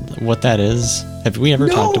 It's what that is? Have we ever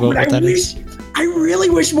talked about what that is? I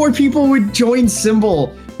really wish more people would join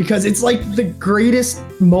Symbol because it's like the greatest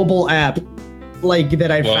mobile app that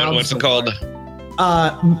I've found. What's it called?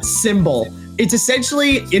 Symbol. It's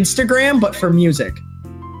essentially Instagram but for music.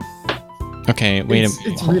 Okay, wait.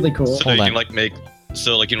 It's really cool. So you can make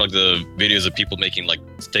the videos of people making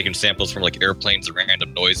taking samples from airplanes and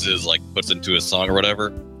random noises, puts into a song or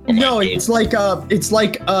whatever. No, it's like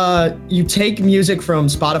you take music from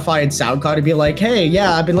Spotify and SoundCloud and be like, hey,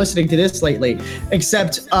 yeah, I've been listening to this lately.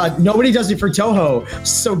 Except nobody does it for Toho.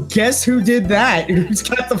 So guess who did that? Who's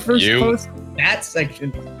got the first post in that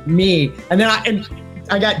section? Me. And then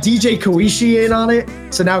I got DJ Koishi in on it.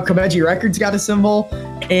 So now Komeji Records got a symbol,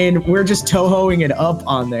 and we're just Tohoing it up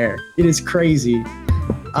on there. It is crazy.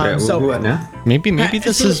 So what now? Maybe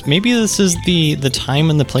this is the time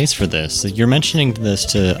and the place for this. You're mentioning this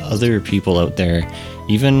to other people out there,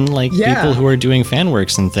 even like people who are doing fan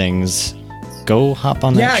works and things. Go hop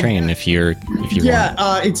on that train if you want.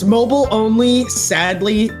 Yeah, it's mobile only,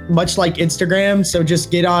 sadly, much like Instagram. So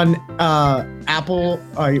just get on Apple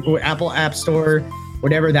App Store,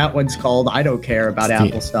 whatever that one's called. I don't care about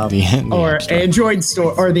Apple stuff. Or Android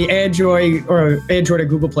Store, or the Android or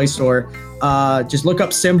Google Play Store. Just look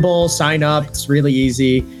up Symbol, sign up. It's really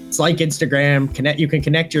easy. It's like Instagram. You can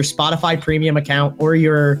connect your Spotify Premium account or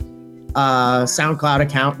your SoundCloud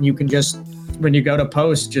account, and you can just, when you go to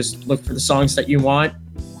post, just look for the songs that you want,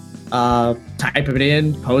 type it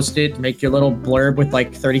in, post it, make your little blurb with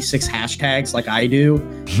like 36 hashtags like I do.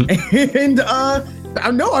 And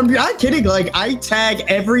I'm not kidding. Like, I tag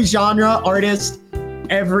every genre, artist,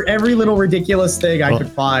 every little ridiculous thing I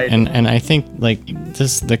could find. And I think like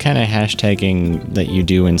the kind of hashtagging that you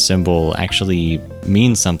do in Symbol actually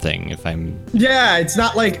means something. It's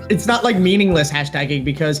not like meaningless hashtagging,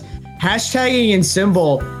 because hashtagging in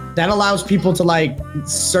Symbol, that allows people to like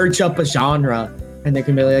search up a genre, and they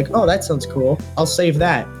can be like, oh, that sounds cool. I'll save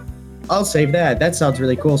that. That sounds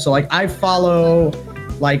really cool. So like I follow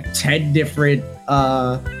like 10 different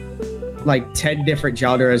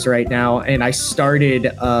genres right now, and I started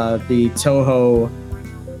the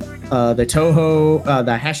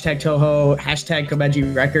hashtag Toho, hashtag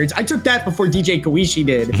Komeji Records. I took that before DJ Koishi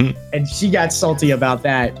did, and she got salty about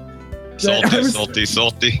that.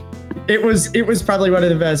 Salty. It was probably one of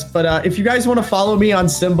the best. But if you guys want to follow me on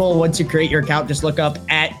Symbol, once you create your account, just look up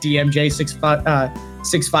at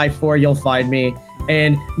DMJ654. You'll find me.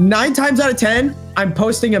 And 9 times out of 10, I'm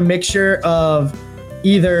posting a mixture of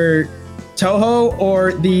either Toho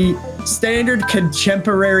or the standard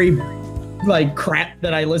contemporary like crap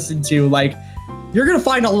that I listen to. Like, you're gonna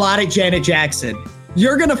find a lot of Janet Jackson.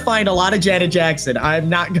 I'm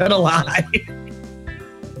not gonna lie.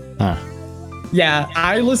 Huh. Yeah,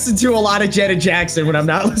 I listen to a lot of Janet Jackson when I'm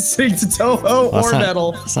not listening to Toho or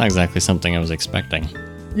metal. That's not exactly something I was expecting.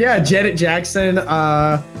 Yeah, Janet Jackson.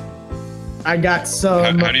 I got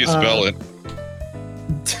some. How do you spell it?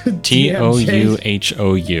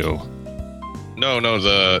 TOUHOU.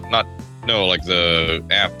 Like the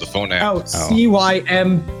app, the phone app. Oh,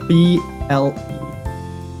 CYMBLE.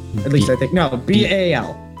 At least I think. No,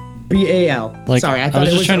 BAL. Like, Sorry, I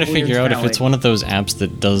was just trying to figure out if it's one of those apps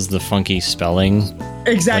that does the funky spelling.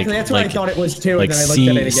 Exactly, that's what I thought it was too. Like and then I looked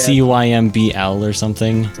at it again. CYMBL or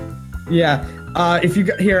something. Yeah. If you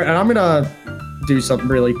got here, and I'm gonna do something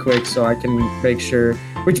really quick so I can make sure.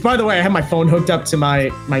 Which, by the way, I have my phone hooked up to my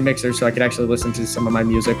mixer so I can actually listen to some of my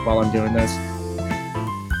music while I'm doing this.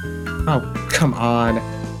 Oh, come on.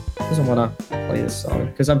 Doesn't want to play this song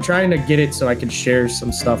because I'm trying to get it so I can share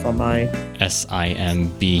some stuff on my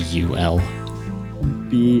SIMBUL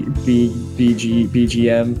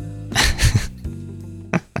BGM.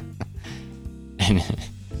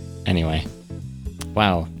 Anyway,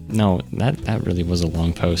 wow, no, that really was a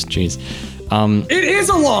long post. Jeez. It is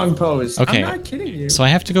a long post. Okay. I'm not kidding you. So I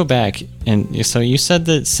have to go back, and so you said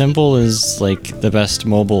that Symbol is like the best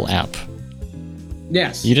mobile app.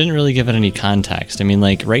 Yes. You didn't really give it any context. I mean,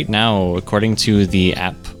 like right now, according to the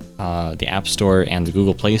App Store and the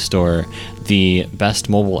Google Play Store, the best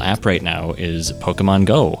mobile app right now is Pokemon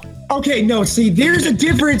Go. Okay, no, see, there's a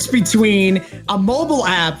difference between a mobile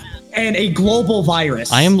app and a global virus.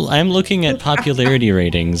 I'm looking at popularity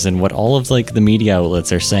ratings and what all of like the media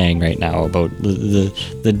outlets are saying right now about the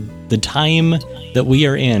time that we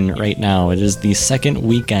are in right now. It is the second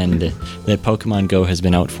weekend that Pokemon Go has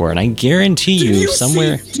been out for, and I guarantee you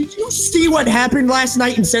somewhere. Did you see what happened last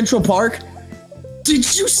night in Central Park?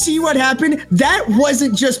 Did you see what happened? That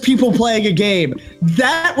wasn't just people playing a game.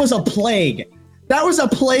 That was a plague. That was a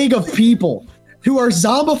plague of people who are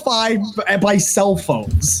zombified by cell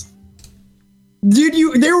phones.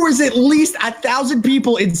 There was at least 1,000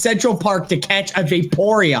 people in Central Park to catch a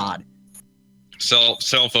Vaporeon. Cell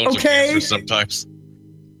phones are cancerous sometimes.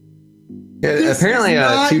 Yeah,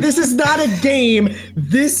 This is not a game.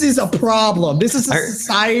 This is a problem. This is a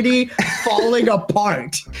society falling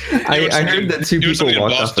apart. I heard that 2 people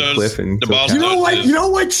walked off a cliff and you know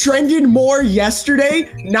what trended more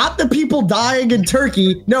yesterday? Not the people dying in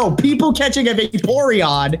Turkey. No, people catching a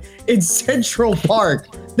Vaporeon in Central Park.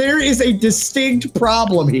 There is a distinct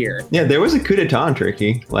problem here. Yeah, there was a coup d'etat in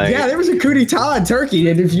Turkey. There was a coup d'etat in Turkey,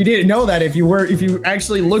 and if you didn't know that, if you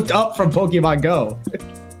actually looked up from Pokemon Go.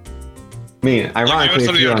 I mean, ironically,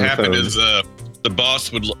 something that happened is the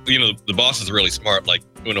boss would, the boss is really smart. Like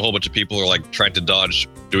when a whole bunch of people are like trying to dodge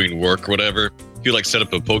doing work or whatever, he'd like set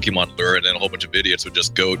up a Pokemon lure, and then a whole bunch of idiots would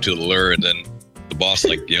just go to the lure, and then the boss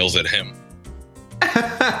like yells at him.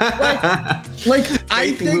 like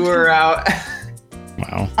I think lure out.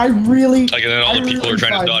 Wow. I really Like, and then all the people who are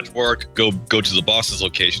trying find- to dodge work go to the boss's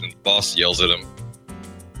location, and the boss yells at him.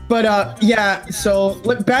 But yeah, so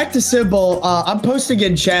back to Symbol. I'm posting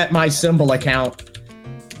in chat my Symbol account.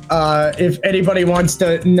 If anybody wants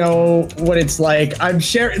to know what it's like, I'm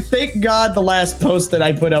sharing. Thank God the last post that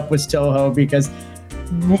I put up was Toho, because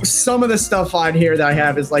some of the stuff on here that I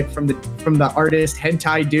have is like from the artist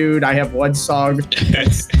Hentai Dude. I have one song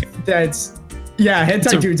that's yeah,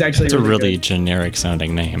 Hentai Dude's actually It's a really good. generic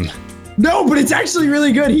sounding name. No, but it's actually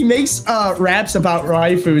really good. He makes raps about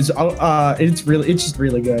waifus. It's just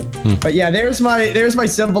really good. But yeah, there's my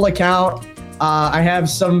Symbol account. I have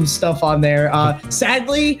some stuff on there.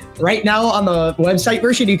 Sadly, right now on the website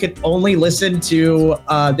version, you can only listen to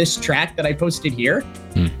this track that I posted here.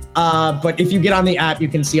 But if you get on the app, you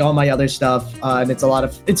can see all my other stuff, and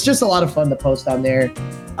it's just a lot of fun to post on there.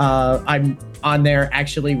 I'm on there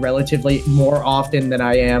actually relatively more often than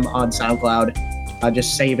I am on SoundCloud.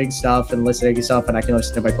 Just saving stuff and listening to stuff, and I can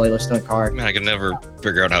listen to my playlist in the car. Man, I can never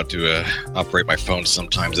figure out how to operate my phone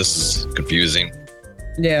sometimes. This is confusing.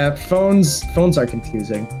 Yeah, phones are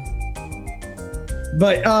confusing.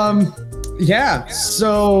 But yeah,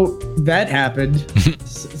 so that happened.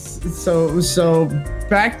 so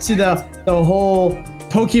back to the whole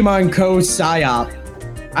Pokemon Go psyop.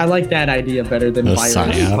 I like that idea better than The virus.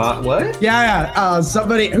 psyop? What? Yeah.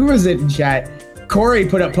 Somebody, who was it in chat? Corey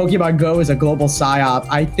put up Pokemon Go as a global psyop.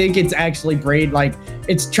 I think it's actually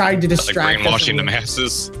it's trying to Like distract us. brainwashing the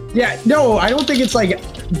masses. Yeah, no, I don't think it's like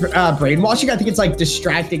brainwashing. I think it's like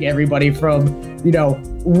distracting everybody from,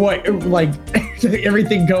 what, like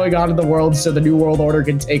everything going on in the world so the New World Order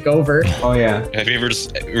can take over. Oh yeah. Have you ever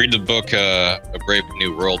just read the book A Brave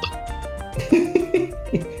New World?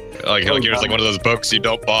 Like it's like one of those books you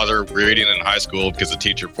don't bother reading in high school because the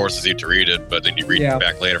teacher forces you to read it, but then you read it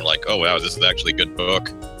back later and like, oh wow, this is actually a good book.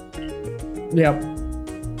 Yep.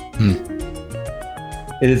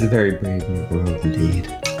 It is a very brave new world indeed.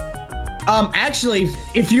 Actually,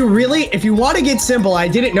 if you want to get simple, I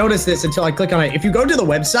didn't notice this until I click on it. If you go to the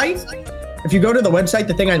website,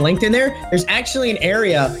 the thing I linked in there, there's actually an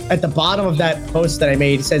area at the bottom of that post that I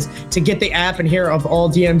made. It says to get the app and hear of all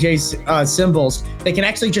DMJ's symbols, they can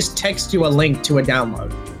actually just text you a link to a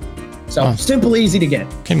download. So simple, easy to get.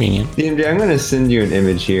 Convenient. DMJ, I'm gonna send you an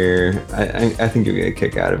image here. I think you'll get a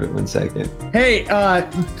kick out of it. 1 second. Hey,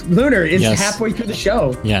 Lunar is Yes. halfway through the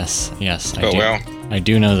show. Yes, I Oh do. wow. I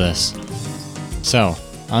do know this. So,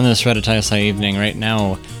 on this Reddit Taisai evening right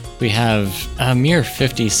now, we have a mere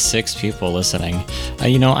 56 people listening. I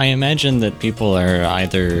imagine that people are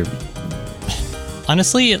either...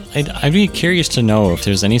 Honestly, I'd be curious to know if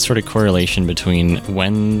there's any sort of correlation between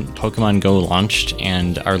when Pokemon Go launched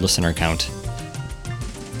and our listener count.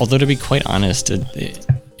 Although, to be quite honest,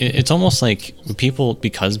 it's almost like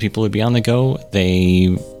because people would be on the go,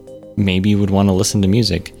 they maybe would want to listen to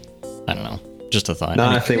music. I don't know. Just a thought.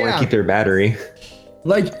 Not if they want Yeah. to keep their battery.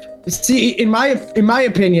 Like, see, in my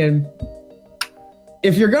opinion,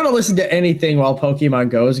 if you're gonna listen to anything while Pokemon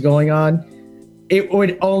Go is going on, it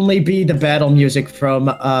would only be the battle music from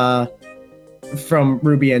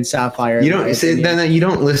Ruby and Sapphire. You in my don't opinion. then you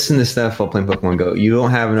don't listen to stuff while playing Pokemon Go. You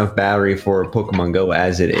don't have enough battery for Pokemon Go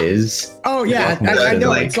as it is. Oh yeah, Yeah, I know.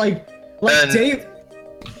 like- It's like And-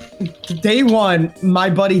 day one, my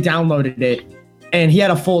buddy downloaded it, and he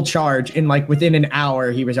had a full charge. And like within an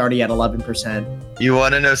hour, he was already at 11%. You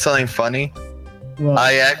want to know something funny? Well,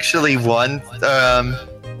 I actually won.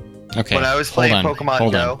 Okay. When I was playing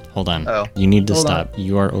Pokemon Go- Hold on. Oh. You need to Hold stop.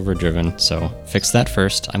 You are overdriven. So fix that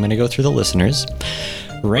first. I'm going to go through the listeners.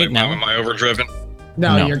 Right Wait, now, am I overdriven?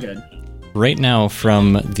 no, no. you're good. right now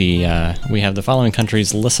from the we have the following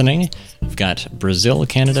countries listening. We've got Brazil,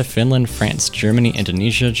 Canada, Finland, France, Germany,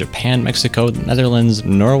 Indonesia, Japan, Mexico, the Netherlands,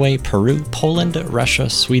 Norway, Peru, Poland, Russia,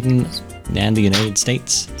 Sweden, and the United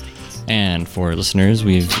States. And for listeners,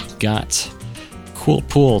 we've got Cool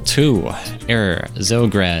Pool 2, Error,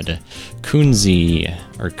 Zograd, Kunzi,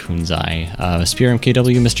 or Kunzai, Spear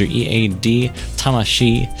MKW, Mr. EAD,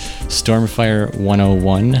 Tamashi, Stormfire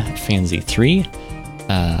 101, Fanzy 3,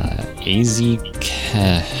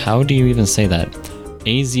 AZK, how do you even say that?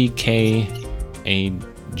 AZK A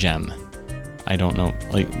Gem. I don't know.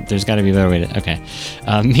 Like, there's got to be a better way to. Okay.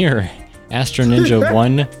 Mirror, Astro Ninja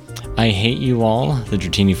 1, I Hate You All, the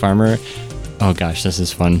Dratini Farmer. Oh gosh, this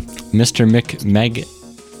is fun. Mr. McMeg.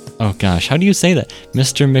 Oh gosh, how do you say that?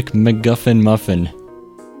 Mr. McMuffin Muffin.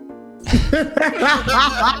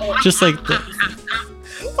 Just like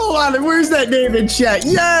Hold on, where's that name in chat?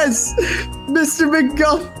 Yes, Mr.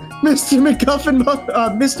 McGuffin.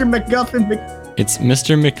 it's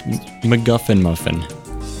Mr. McGuffin Muffin.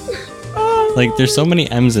 Like, there's so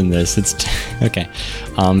many M's in this. It's okay.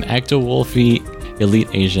 Acto Wolfie, Elite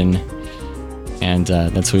Asian, and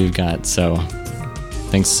that's what we've got. So,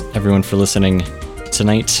 thanks everyone for listening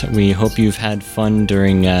tonight. We hope you've had fun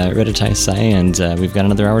during Redditai Sai, and we've got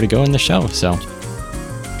another hour to go in the show. So.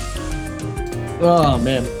 Oh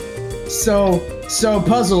man. So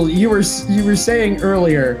Puzzle, you were saying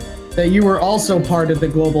earlier that you were also part of the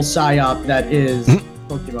global psyop that is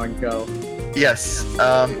Pokemon Go. Yes.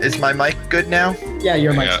 Is my mic good now? Yeah,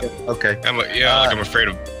 your mic's good. Okay. I'm afraid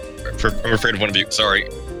of one of you. Sorry.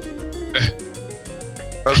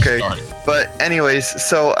 Okay. Sorry. But anyways,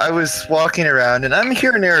 so I was walking around, and I'm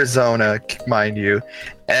here in Arizona, mind you,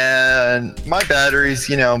 and my batteries,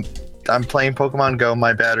 I'm playing Pokemon Go,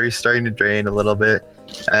 my battery's starting to drain a little bit,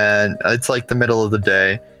 and it's like the middle of the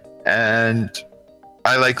day, and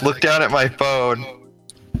I look down at my phone,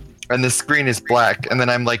 and the screen is black, and then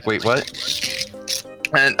I'm like, wait, what?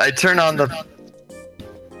 And I turn on the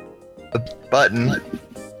button,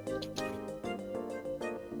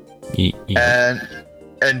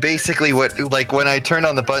 and basically when I turn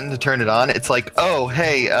on the button to turn it on, it's like, oh,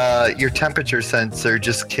 hey, your temperature sensor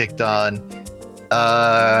just kicked on.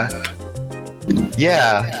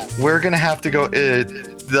 Yeah, we're gonna have to go.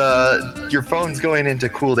 Your phone's going into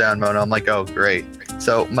cooldown mode. I'm like, oh, great.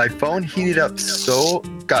 So my phone heated up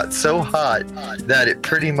got so hot that it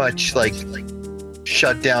pretty much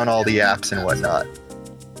shut down all the apps and whatnot.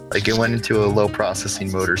 Like, it went into a low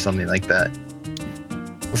processing mode or something like that.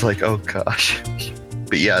 I was like, oh gosh.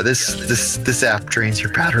 But yeah, this app drains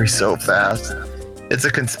your battery so fast. It's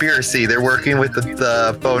a conspiracy. They're working with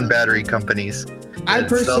the phone battery companies. I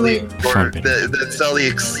personally that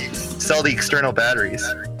sell the external batteries.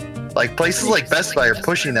 Like, places like Best Buy are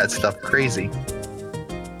pushing that stuff crazy.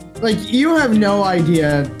 Like, you have no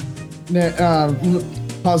idea,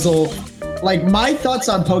 Puzzle. Like, my thoughts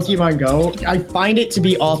on Pokemon Go, I find it to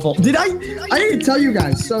be awful. I didn't tell you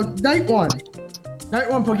guys. So night one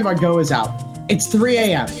Pokemon Go is out. It's 3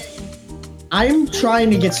 a.m. I'm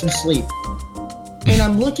trying to get some sleep, and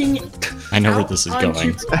I'm looking. I know where this is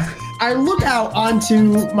going. I look out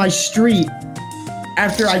onto my street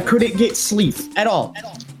after I couldn't get sleep at all.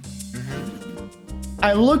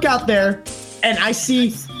 I look out there and I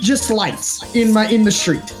see just lights in the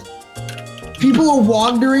street. People are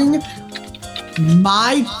wandering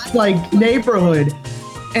my neighborhood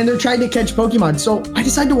and they're trying to catch Pokemon. So I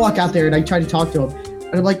decide to walk out there and I try to talk to them.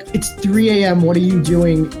 And I'm like, it's 3 a.m. What are you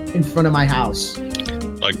doing in front of my house?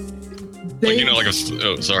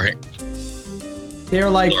 Sorry. They're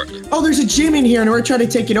like, oh, there's a gym in here and we're trying to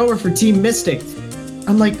take it over for Team Mystic.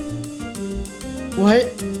 I'm like, what?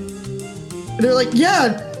 And they're like,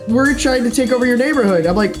 yeah, we're trying to take over your neighborhood.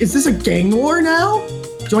 I'm like, is this a gang war now?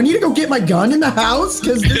 Do I need to go get my gun in the house?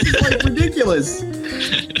 Because this is ridiculous.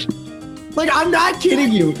 I'm not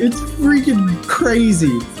kidding you. It's freaking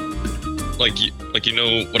crazy.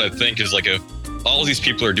 What I think is if all these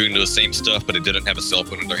people are doing the same stuff, but they didn't have a cell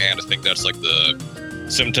phone in their hand, I think that's the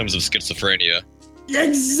symptoms of schizophrenia.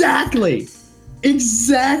 Exactly.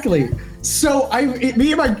 So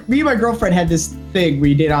me and my girlfriend had this thing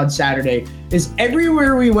we did on Saturday. Is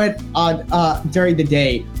everywhere we went on during the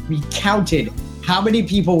day, we counted how many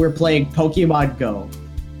people were playing Pokemon Go.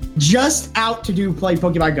 Just out to play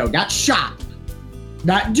Pokemon Go, not shop,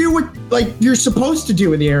 not do what you're supposed to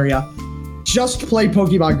do in the area. Just play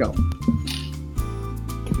Pokemon Go.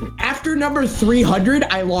 After number 300,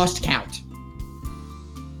 I lost count.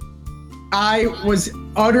 I was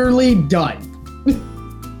utterly done.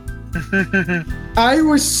 I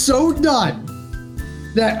was so done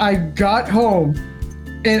that I got home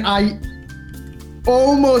and I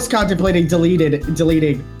almost contemplated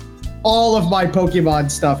deleting all of my Pokemon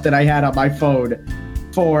stuff that I had on my phone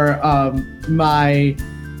for my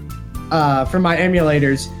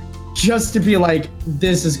emulators, just to be like,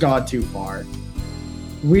 this has gone too far.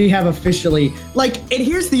 We have officially and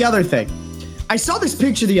here's the other thing. I saw this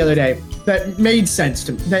picture the other day that made sense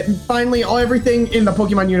to me. That finally everything in the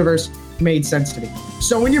Pokemon universe made sense to me.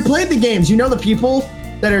 So when you're playing the games, the people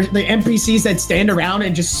that are the NPCs that stand around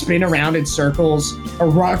and just spin around in circles or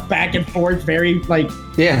rock back and forth very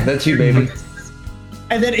Yeah, that's you, baby.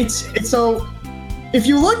 And then it's so if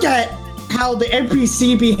you look at how the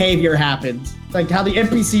NPC behavior happens, how the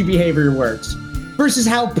NPC behavior works versus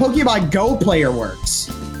how Pokemon Go player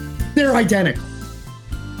works, they're identical.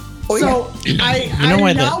 Oh, so yeah.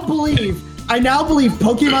 I now believe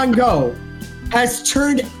Pokemon Go has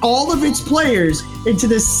turned all of its players into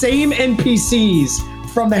the same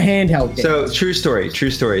NPCs from the handheld game. So true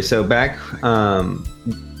story. So back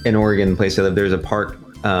in Oregon, the place I live, there's a park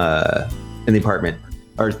in the apartment,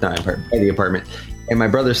 or it's not an apartment, by the apartment. And my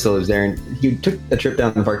brother still lives there, and he took a trip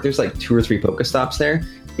down the park. There's like 2 or 3 Pokestops there.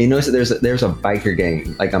 And you notice that there's a biker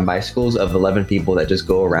gang, like on bicycles, of 11 people that just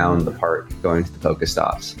go around the park going to the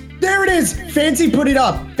Pokestops. There it is. Fancy put it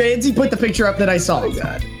up. Fancy put the picture up that I saw. Oh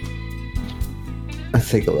God. Let's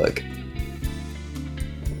take a look.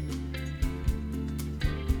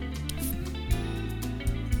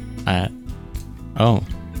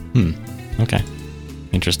 Okay.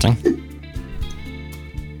 Interesting.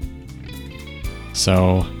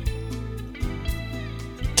 So,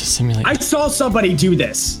 to simulate. I saw somebody do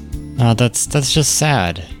this. That's just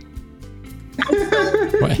sad.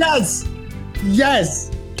 What?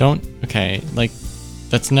 Yes. Okay, like,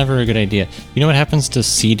 that's never a good idea. You know what happens to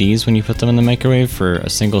CDs when you put them in the microwave for a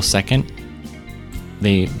single second?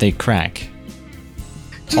 They crack.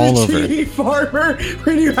 All over. The TV farmer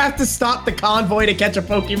when you have to stop the convoy to catch a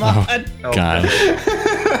Pokemon. Oh, God.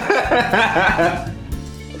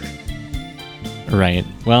 Right.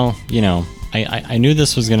 Well, you know, I knew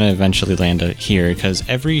this was going to eventually land here because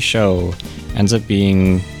every show ends up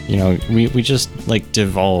being, you know, we just like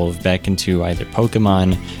devolve back into either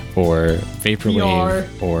Pokemon or Vaporwave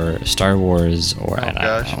VR. or Star Wars or I don't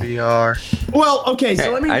know. VR. Well, okay,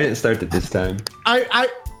 so let me. I didn't start it this time. I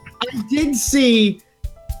did see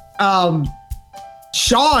Sean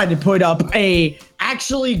put up a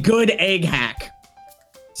actually good egg hack.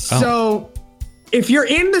 So if you're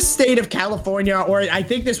in the state of California, or I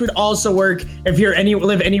think this would also work if you're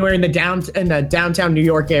live anywhere in the downtown New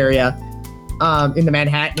York area, in the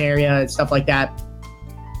Manhattan area and stuff like that.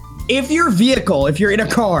 If you're in a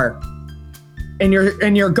car and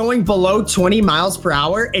you're going below 20 miles per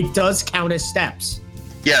hour, it does count as steps.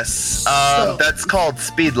 Yes, that's called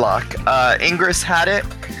speed lock. Ingress had it,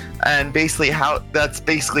 and that's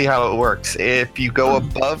basically how it works. If you go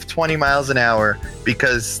above 20 miles an hour,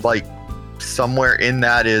 because like somewhere in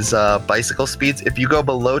that is bicycle speeds, if you go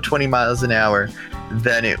below 20 miles an hour,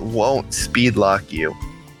 then it won't speed lock you.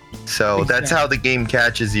 So that's how the game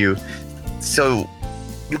catches you. So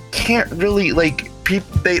you can't really like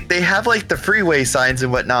they have like the freeway signs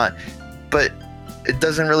and whatnot, but it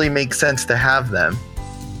doesn't really make sense to have them.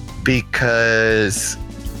 Because,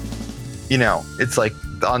 you know, it's like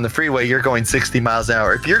on the freeway, you're going 60 miles an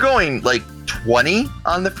hour. If you're going like 20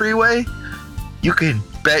 on the freeway, you can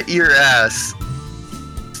bet your ass,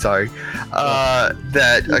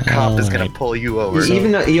 that a cop is going to pull you over.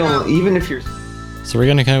 Even if you're... So we're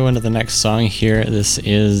going to go into the next song here. This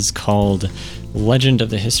is called Legend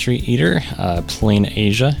of the History Eater, Plain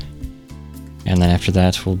Asia. And then after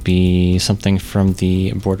that will be something from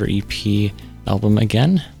the Border EP album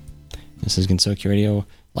again. This is Gensokyo Radio,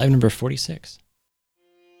 live number 46.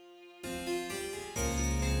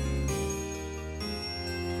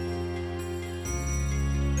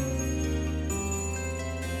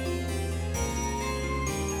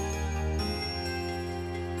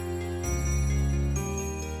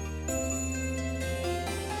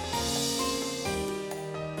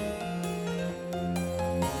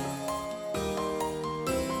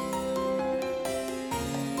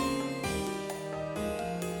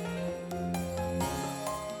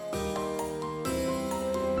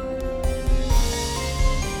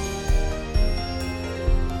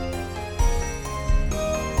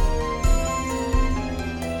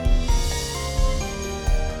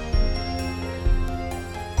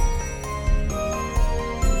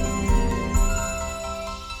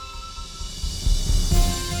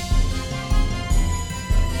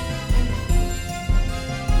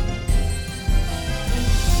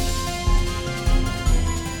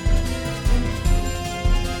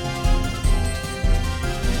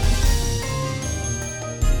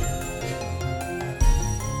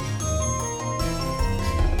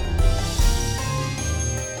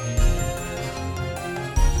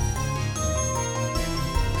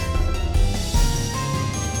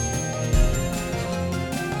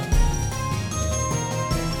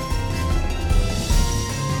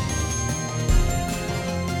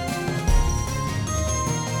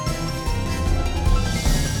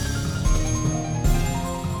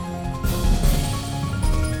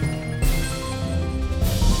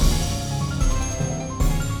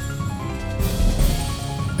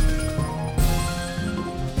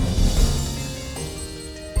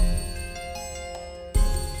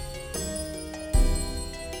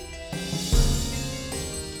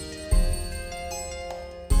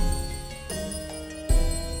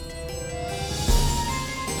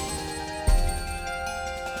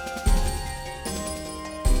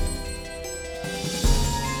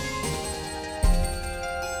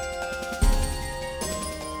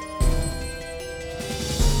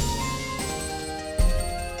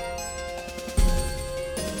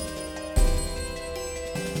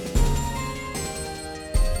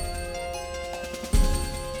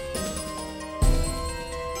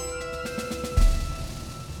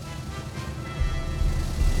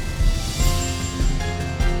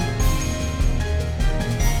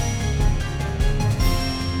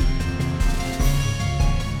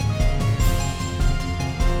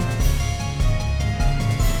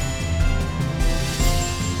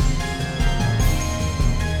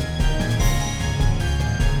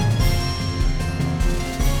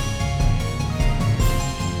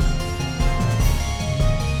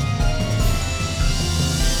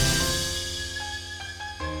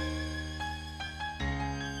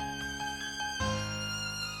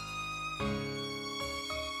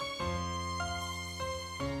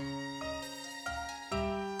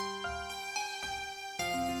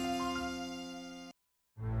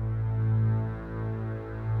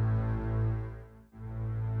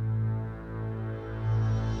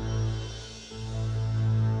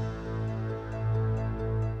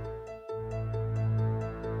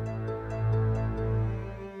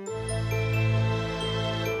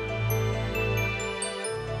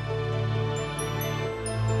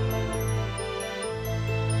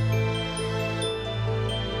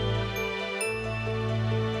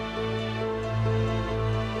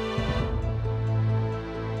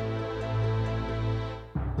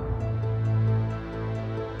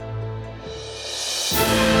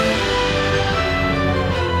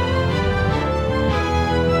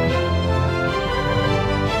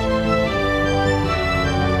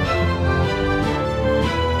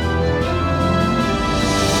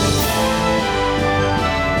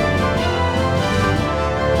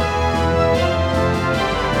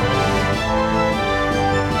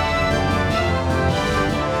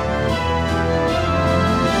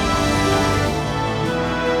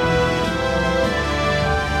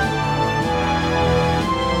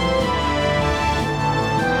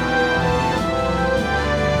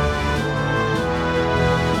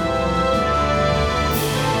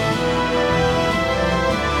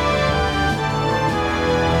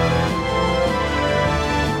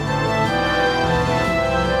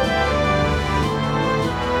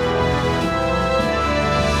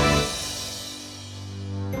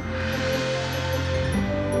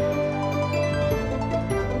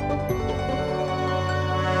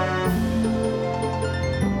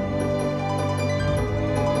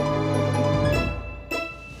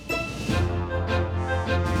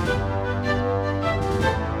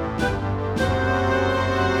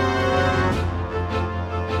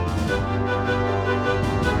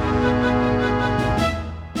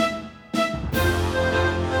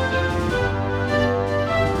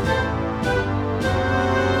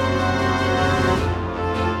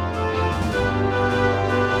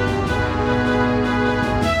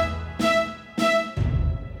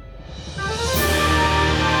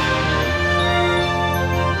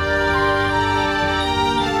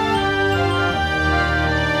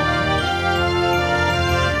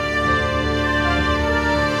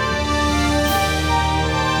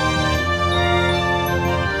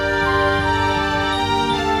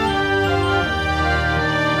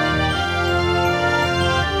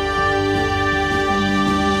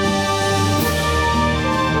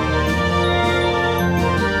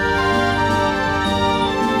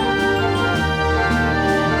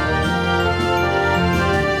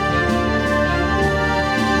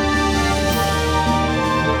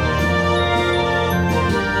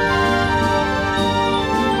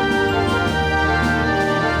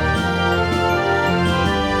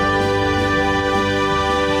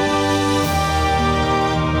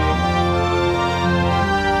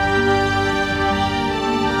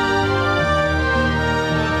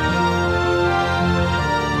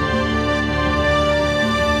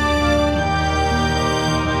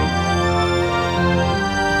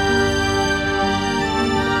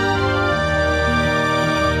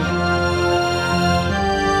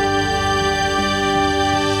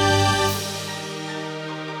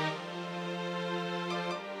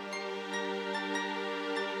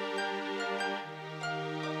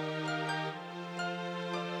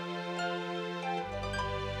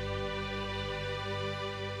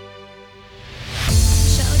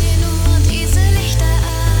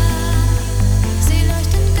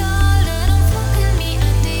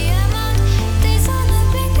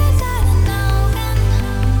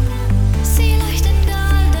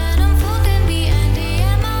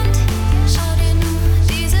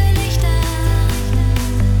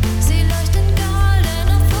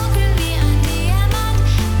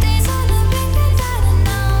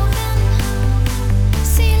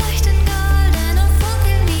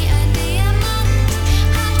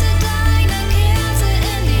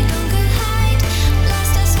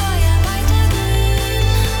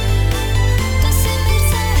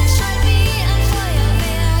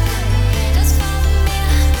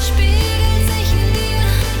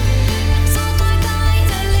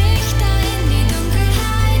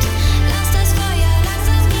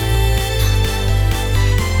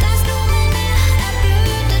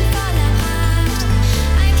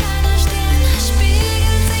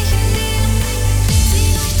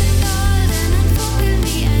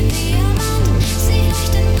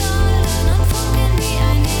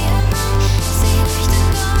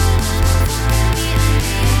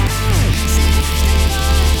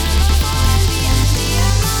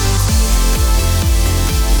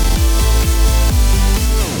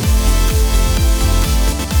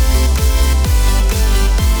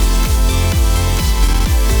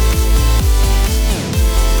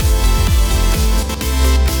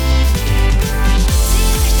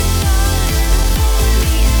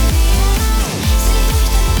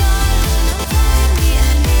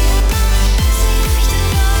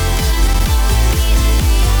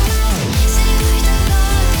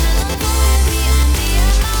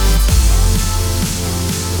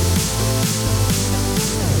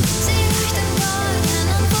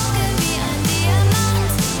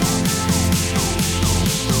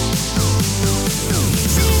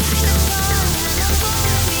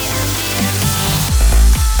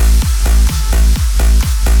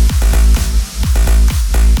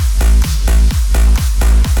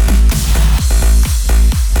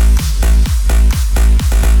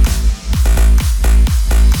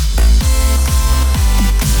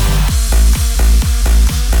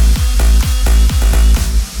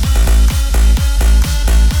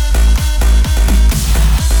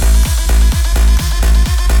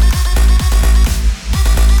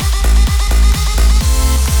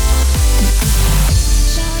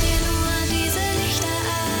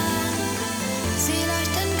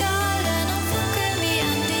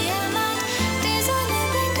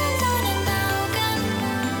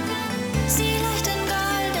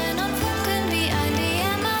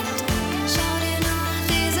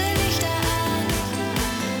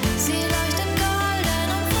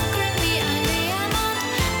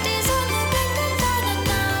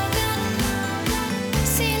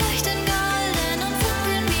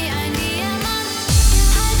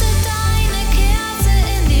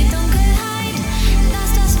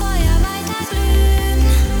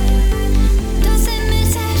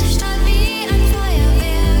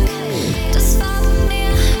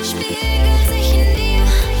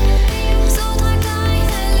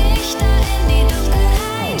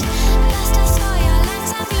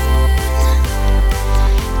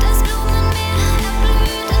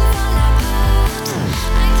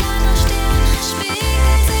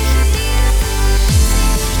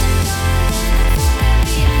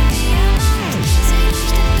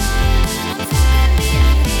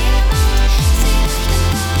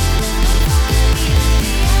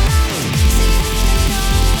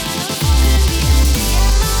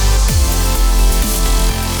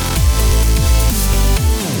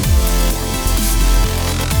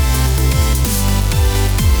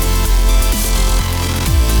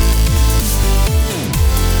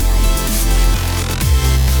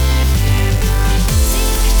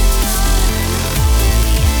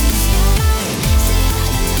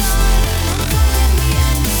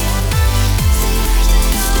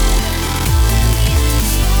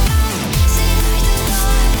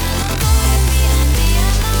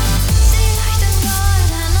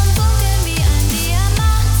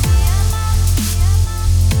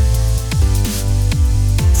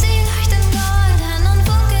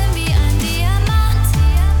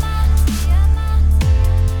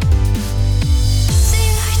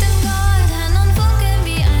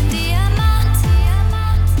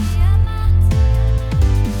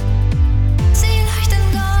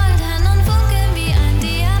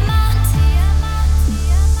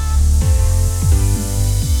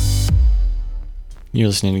 You're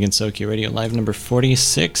listening to Gensokyo Radio Live number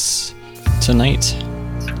 46 tonight.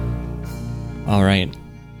 All right.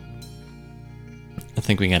 I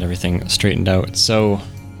think we got everything straightened out. So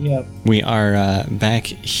Yeah. we are back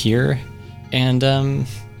here, and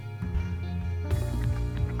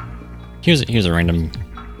here's a random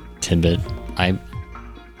tidbit. I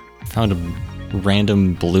found a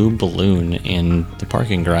random blue balloon in the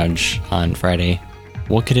parking garage on Friday.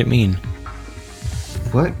 What could it mean?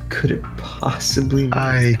 What could it possibly mean?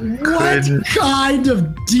 I What couldn't. kind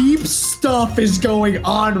of deep stuff is going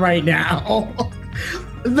on right now?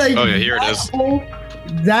 Like, Oh, yeah, here it is.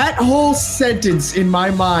 That whole sentence in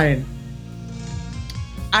my mind,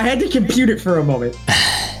 I had to compute it for a moment.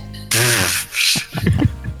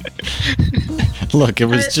 Look, it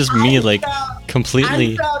was just me, like, I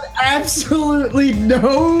completely. found absolutely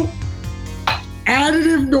no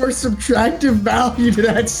additive nor subtractive value to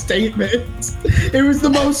that statement. It was the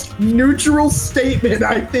most neutral statement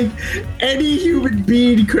I think any human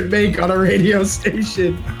being could make on a radio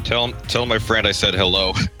station. Tell my friend I said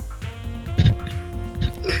hello.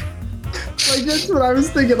 Like, that's what I was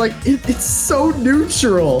thinking. Like, it's so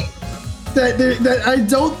neutral that I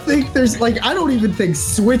don't think there's, like, I don't even think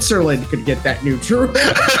Switzerland could get that neutral. I'm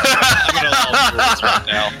gonna allow words right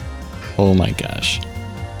now. Oh my gosh.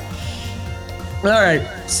 All right,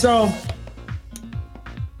 so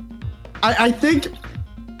I think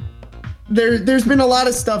there's been a lot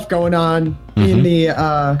of stuff going on in the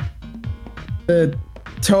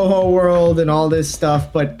Toho world and all this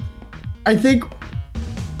stuff, but I think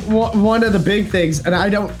one of the big things, and I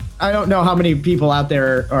don't know how many people out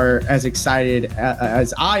there are as excited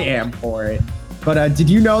as I am for it, but did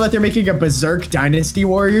you know that they're making a Berserk Dynasty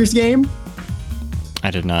Warriors game? I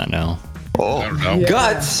did not know. I don't know. Yeah.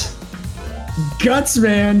 Guts,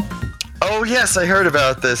 man. Oh yes, I heard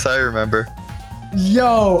about this. I remember.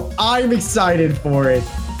 Yo, I'm excited for it.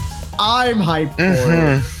 I'm hyped for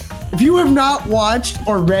it. If you have not watched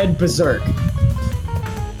or read Berserk,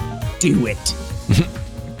 do it.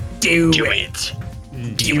 Do it.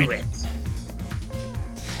 Do it.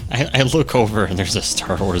 I look over and there's a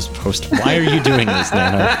Star Wars poster. Why are you doing this,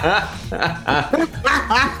 Nano?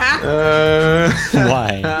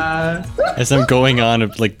 Why? As I'm going on,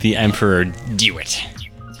 like the Emperor, do it.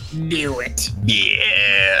 Do it.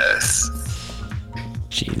 Yes.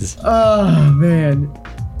 Jeez. Oh man,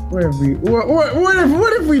 what have we?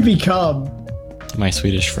 What have we become? My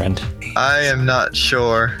Swedish friend. I am not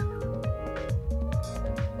sure.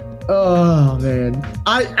 Oh man,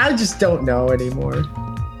 I just don't know anymore.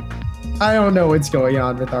 I don't know what's going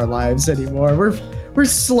on with our lives anymore. We're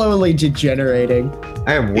slowly degenerating.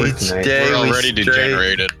 I have work Each tonight. day We're we already stray-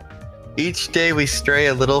 degenerated. Each day we stray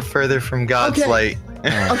a little further from God's Okay. light.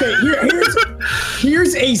 Okay,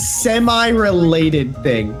 here's a semi-related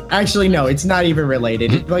thing. Actually, no, it's not even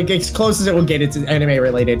related. Like, as close as it will get, it's anime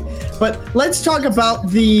related. But let's talk about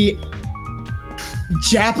the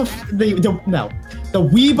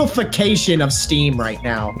weebification of Steam right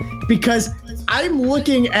now, because I'm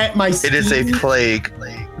looking at my Steam. It is a plague.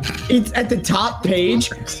 It's at the top page.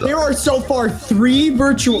 There are so far 3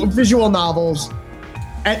 visual novels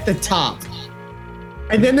at the top.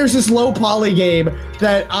 And then there's this low poly game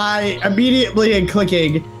that I immediately am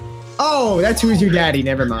clicking. Oh, that's Who's Your Daddy.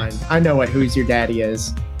 Never mind. I know what Who's Your Daddy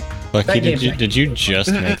is. Lucky, That did you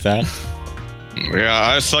just make that? Yeah,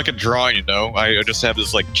 I suck at drawing, you know. I just have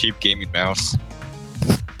this like cheap gaming mouse.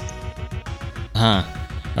 Huh.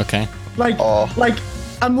 Okay. Like, Oh.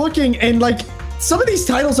 I'm looking and like some of these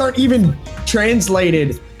titles aren't even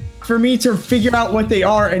translated for me to figure out what they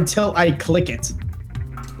are until I click it.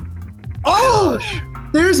 Oh,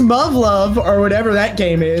 there's Muv-Luv or whatever that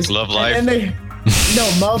game is. Love Life? And they, no,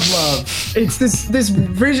 Muv-Luv. It's this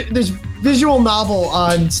visual novel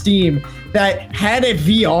on Steam that had a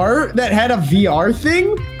VR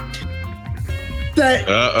thing that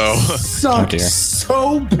Uh-oh. sucked dear.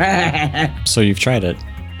 so bad. So you've tried it.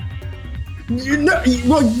 You know,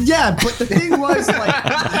 well, yeah, but the thing was, like,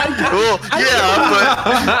 Well,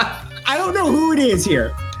 I don't know who it is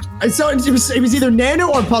here. So it was either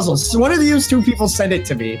Nano or Puzzles. So one of these 2 people sent it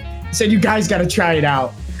to me. Said, you guys got to try it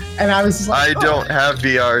out. And I was just like, I don't have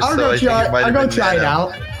VR, I'll so go I think try. it might I'll have go been try it Nano.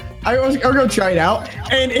 out. I'll go try it out,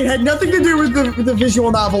 and it had nothing to do with the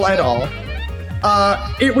visual novel at all.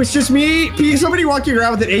 It was just somebody walking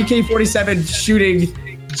around with an AK-47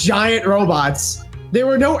 shooting giant robots. There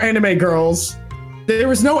were no anime girls. There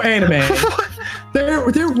was no anime.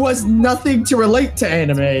 There was nothing to relate to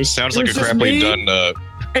anime. Sounds It like a was just crappily made- done.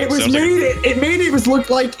 It was sounds like made. It made it was look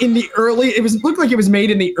like in the early. It looked like it was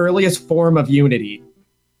made in the earliest form of Unity.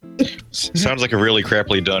 Sounds like a really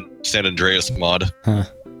crappily done San Andreas mod.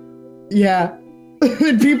 Yeah.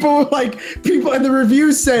 And people in the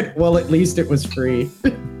reviews said, well, at least it was free.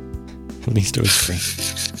 At least it was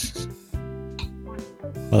free.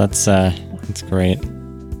 Well, that's great.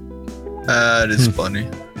 That is funny.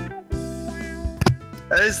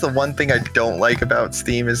 That is the one thing I don't like about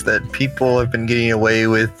Steam is that people have been getting away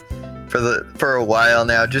with for a while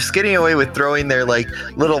now, just getting away with throwing their like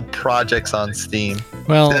little projects on Steam,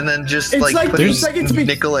 Well, and then just It's like putting there's seconds to be-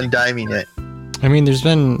 nickel and diming it. I mean, there's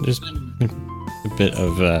been a bit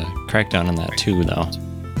of a crackdown on that too, though.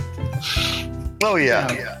 Oh yeah,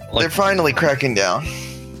 they're finally cracking down.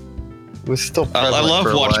 It was still I prevalent love for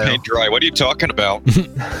a watch while. paint dry. What are you talking about?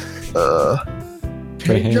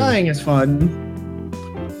 Paint drying is fun.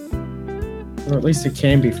 Or at least it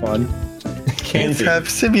can be fun. Kids have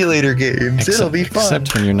simulator games. It'll be fun.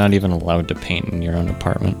 Except when you're not even allowed to paint in your own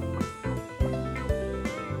apartment.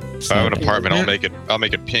 If I have an apartment, I'll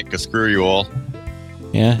make it pink. 'Cause screw you all.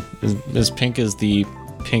 Yeah, as pink as the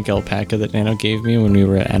pink alpaca that Nano gave me when we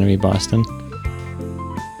were at Anime Boston.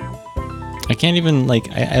 I can't even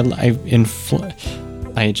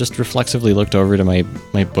I just reflexively looked over to my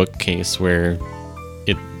bookcase where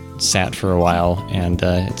it sat for a while, and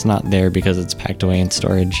it's not there because it's packed away in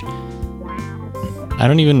storage. I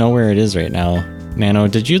don't even know where it is right now. Nano,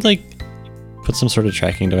 did you put some sort of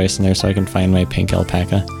tracking device in there so I can find my pink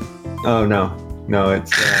alpaca? Oh no,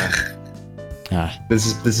 it's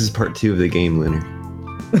this is part 2 of the game, Lunar.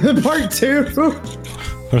 Part 2.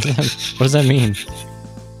 What does that mean?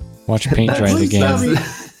 Watch paint dry the game.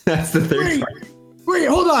 That's the third Wait, part. wait,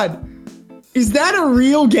 hold on. Is that a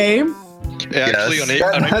real game? Actually,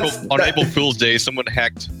 Yes. on April Fool's Day, someone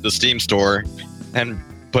hacked the Steam store and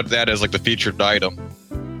put that as the featured item.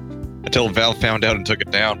 Until Valve found out and took it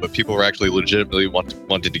down, but people were actually legitimately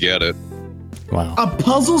wanted to get it. Wow. A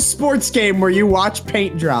puzzle sports game where you watch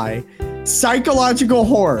paint dry. Psychological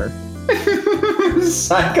horror.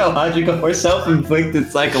 Psychological or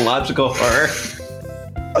self-inflicted psychological horror.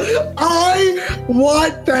 I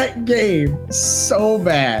want that game so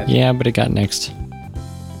bad. Yeah, but it got nixed.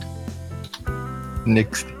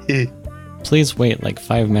 Next. Please wait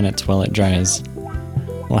 5 minutes while it dries.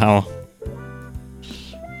 Wow.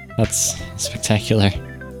 That's spectacular.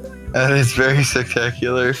 That is very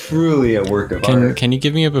spectacular. Truly a work of art. Can you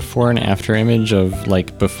give me a before and after image of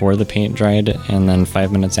before the paint dried and then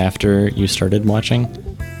 5 minutes after you started watching?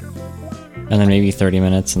 And then maybe 30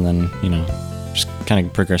 minutes and then, just kind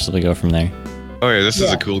of progressively go from there. Oh yeah, this is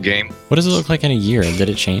Yeah. a cool game. What does it look like in a year? Did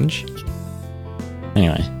it change?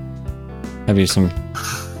 Anyway. That'd be some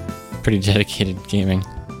pretty dedicated gaming.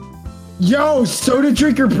 Yo, Soda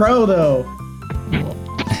Drinker Pro though.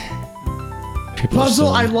 People are Puzzle,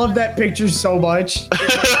 so- I love that picture so much. It makes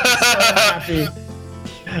me so happy.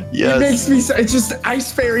 Yes. It makes me so. It's just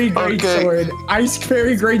Ice Fairy Great Okay. Sword. Ice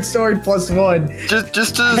Fairy Great Sword +1.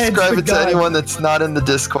 Just to Heads describe to it to God. anyone that's not in the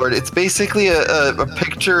Discord, it's basically a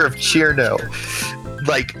picture of Chirno,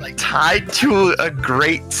 tied to a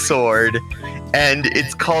great sword, and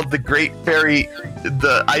it's called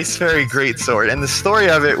the Ice Fairy Great Sword. And the story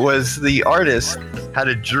of it was the artist had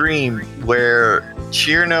a dream where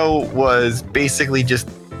Chirno was basically just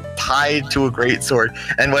tied to a great sword,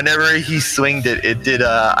 and whenever he swinged it, it did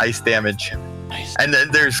ice damage. Nice. And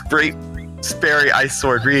then there's Great Sperry Ice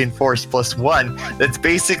Sword Reinforced +1. That's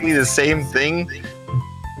basically the same thing,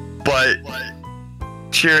 but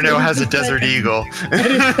Chirno has a Desert Eagle.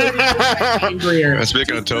 Angrier.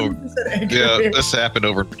 Speaking of Toad, 100% yeah, angrier. this happened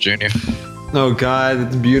over in Virginia. Oh god,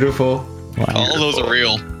 it's beautiful. Wow. All those are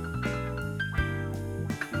real.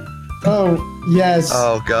 Oh yes.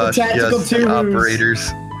 Oh gosh, The tactical yes, twos. operators,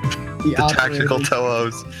 the the tactical operators.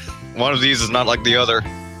 Tohos. One of these is not like the other.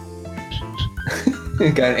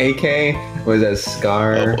 Got an AK. Was that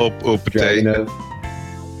Scar? Dragon Potato. of.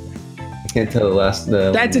 I can't tell the last.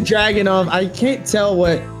 That's a dragon of. I can't tell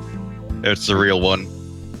what. It's the real one.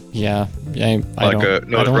 Yeah, I Like don't,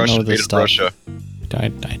 no, I don't Russian know made this in stuff. Russia. I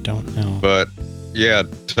don't know. But yeah,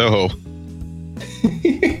 Toho.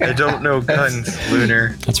 I don't know guns,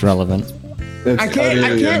 Lunar. That's relevant. I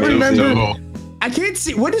can't remember. Toho. I can't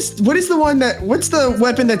see. What is the one that? What's the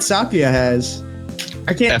weapon that Sapia has?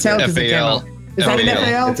 I can't tell because the FAL. camo. Is that an FAL.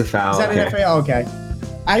 FAL? It's a foul. Is that Okay. an FAL? Okay.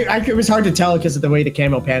 It was hard to tell because of the way the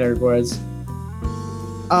camo pattern was.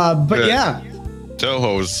 But yeah.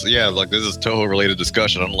 Toho's, yeah, this is Toho related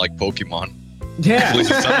discussion, unlike Pokemon. At Yeah.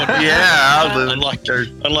 least if someone, Yeah,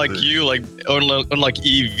 unlike you, unlike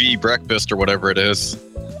EV breakfast or whatever it is.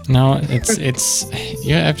 No, it's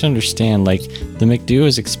you have to understand. The McDo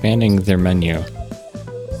is expanding their menu.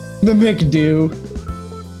 The McDo.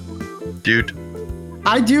 dude.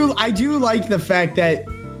 I do like the fact that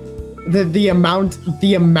the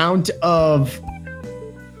amount of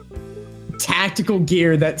tactical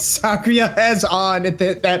gear that Sakuya has on at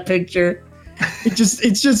that picture. It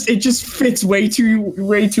just fits way too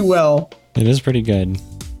well. It is pretty good.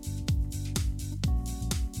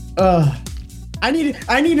 I need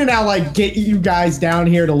to now like get you guys down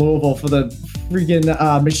here to Louisville for the freaking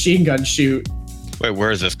machine gun shoot. Wait,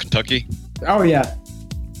 where is this? Kentucky? Oh yeah.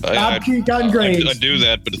 I Graves. do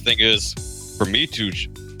that, but the thing is,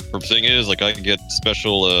 like I can get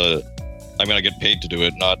special. I mean, I get paid to do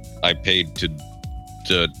it, not I paid to.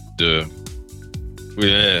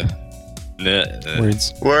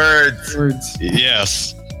 Words.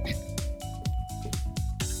 Yes.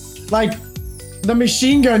 Like, the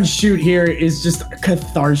machine gun shoot here is just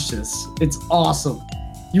catharsis. It's awesome.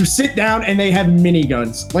 You sit down and they have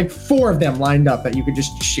miniguns, like 4 of them lined up that you could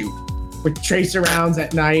just shoot with tracer rounds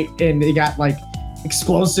at night, and they got like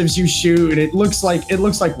explosives you shoot, and it looks like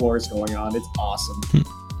war is going on. It's awesome.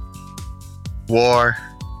 War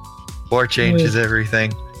changes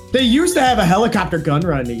everything. They used to have a helicopter gun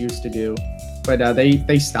run they used to do, but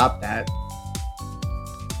they stopped that.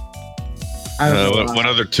 What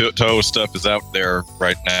other toe stuff is out there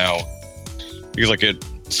right now? Because like it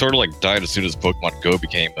sort of like died as soon as Pokemon Go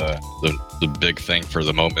became the big thing for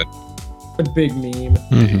the moment. A big meme.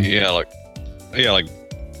 Mm-hmm. Yeah, like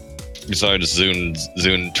besides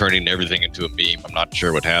Zune turning everything into a meme, I'm not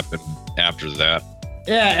sure what happened after that.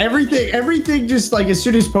 Yeah, everything just like as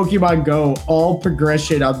soon as Pokemon Go, all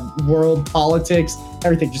progression of world politics,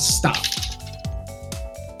 everything just stopped.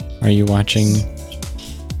 Are you watching?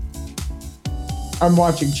 I'm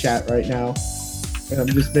watching chat right now, and I'm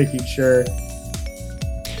just making sure.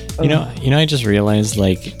 You know, I just realized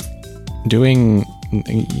like doing.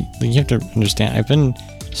 You have to understand. I've been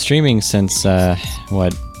streaming since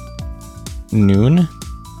noon,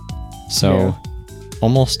 so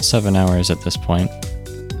almost 7 hours at this point.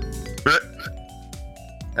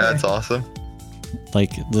 That's awesome.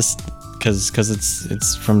 Like this, because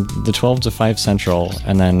it's from the 12 to 5 Central,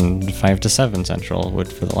 and then 5 to 7 Central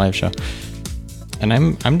for the live show. And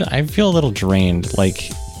I feel a little drained. Like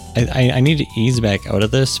I need to ease back out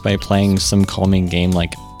of this by playing some calming game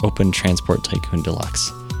like Open Transport Tycoon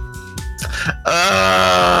Deluxe.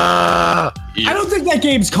 I don't think that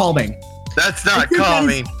game's calming. That's not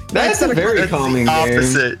calming. That's a very calming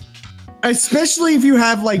opposite. game. Especially if you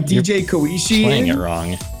have like DJ Koishi Playing it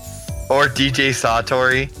wrong. Or DJ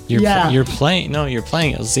Satori. You're playing. No, you're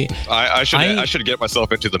playing. See, I should get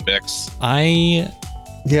myself into the mix.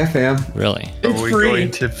 Yeah, fam. Really? It's Are we free.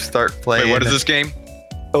 going to start playing? Wait, what is this game?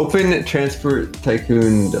 Open Transport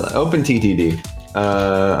Tycoon, Open TTD.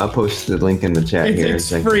 I'll post the link in the chat here. It's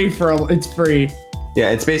free it's free.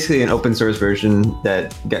 Yeah, it's basically an open source version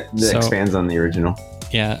that expands on the original.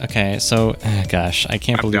 Yeah. Okay. So, gosh, I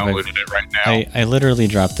can't believe downloaded it right now. I literally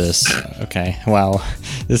dropped this. Okay. Wow.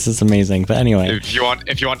 This is amazing. But anyway. If you want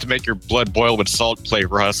to make your blood boil with salt, play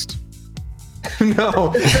Rust.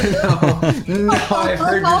 No, I've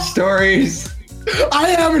heard your stories. I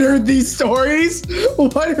haven't heard these stories.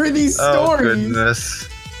 What are these Oh stories? goodness.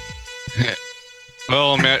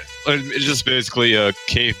 Well, man, it's just basically a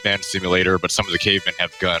caveman simulator, but some of the cavemen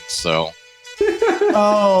have guns, so.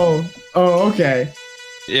 Oh, okay.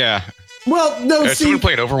 Yeah. Well, no, Is someone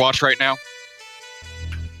playing Overwatch right now?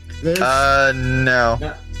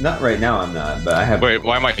 No. Not right now. I'm not, but I have. Wait,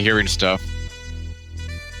 why am I hearing stuff?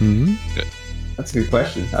 Hmm? That's a good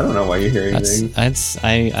question. I don't know why you're hearing things.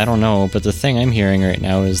 I don't know, but the thing I'm hearing right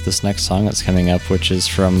now is this next song that's coming up, which is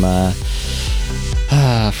from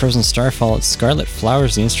Frozen Starfall. It's Scarlet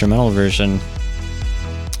Flowers, the instrumental version.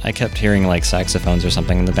 I kept hearing like saxophones or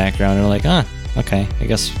something in the background, and I'm like, okay, I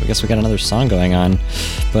guess we got another song going on.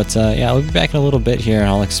 But yeah, I'll be back in a little bit here, and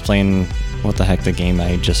I'll explain what the heck the game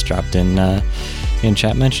I just dropped in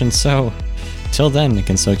chat mentioned. So, till then,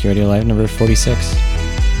 Kensoki Radio Live number 46.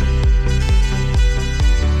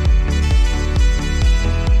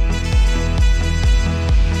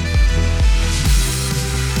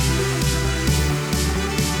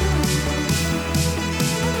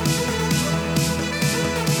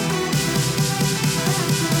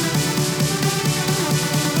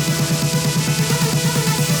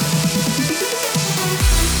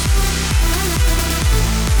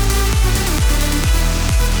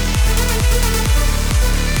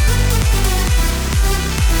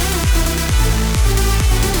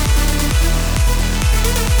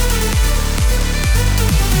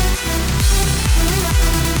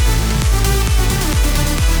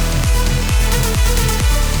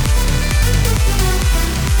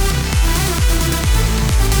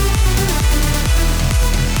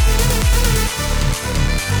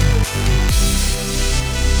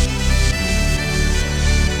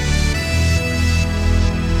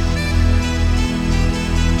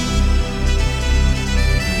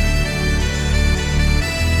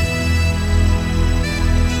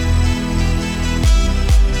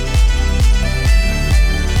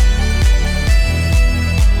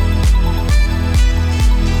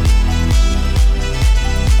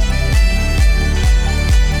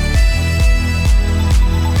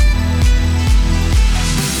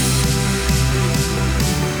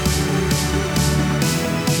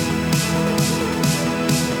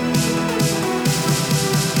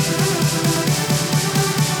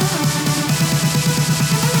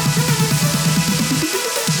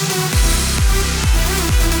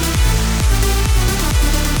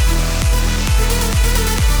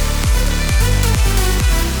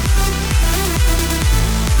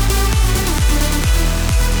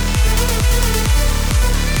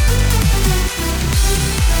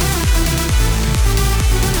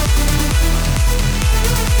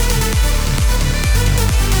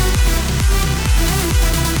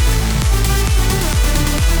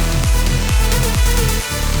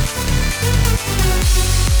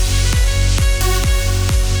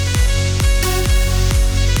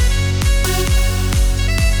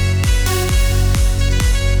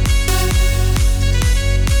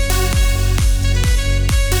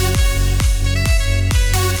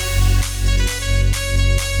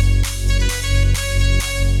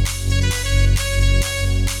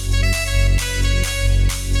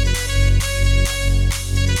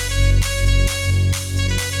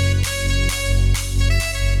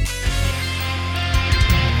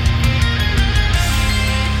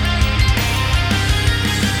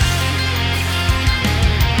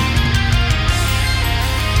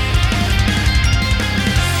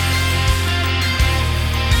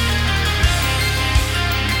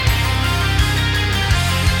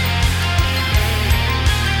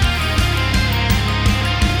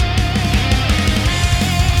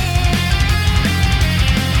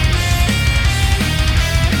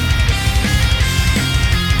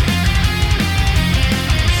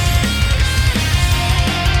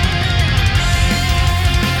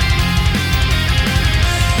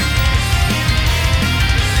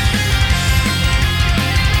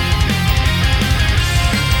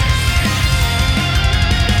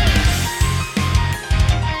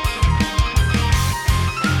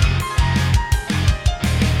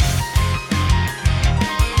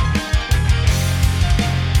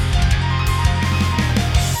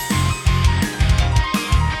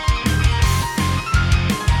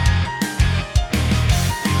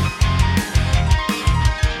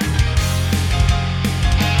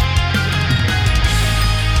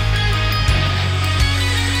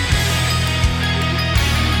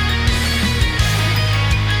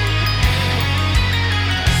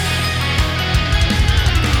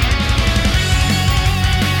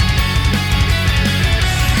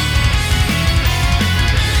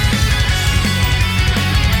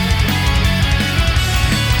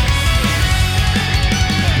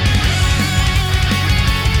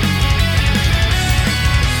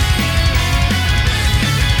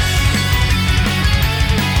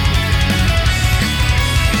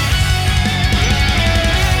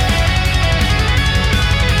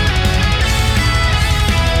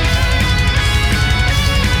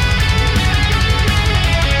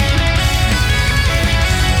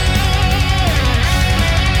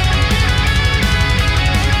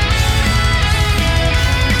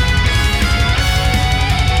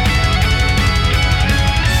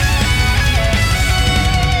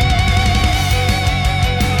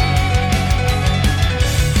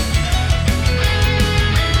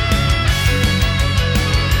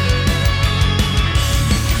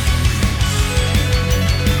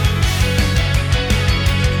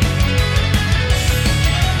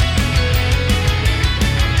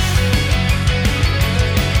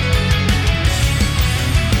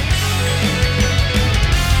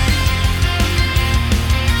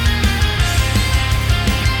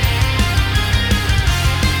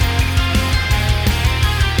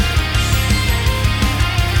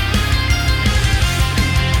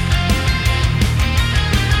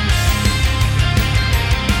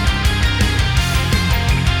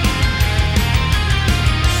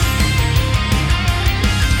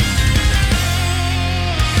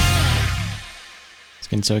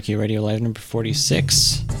 in Tokyo Radio Live number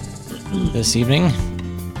 46 this evening.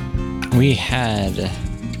 We had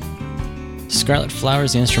Scarlet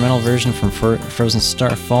Flowers, the instrumental version from Frozen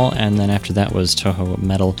Starfall, and then after that was Touhou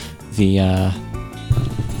Metal, the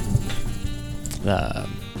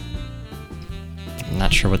I'm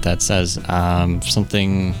not sure what that says.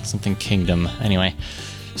 Something Kingdom. Anyway,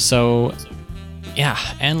 so yeah,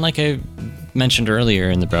 and like I mentioned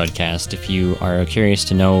earlier in the broadcast, if you are curious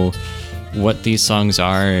to know what these songs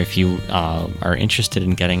are, if you are interested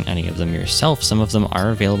in getting any of them yourself, some of them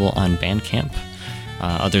are available on Bandcamp.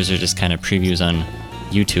 Others are just kind of previews on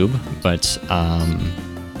YouTube, but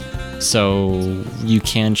so you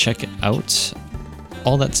can check out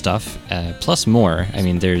all that stuff, plus more. I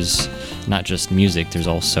mean, there's not just music, there's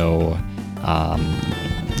also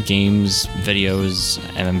games, videos,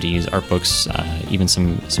 MMDs, art books, even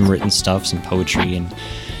some written stuff, some poetry,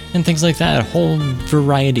 and things like that. A whole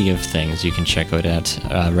variety of things you can check out at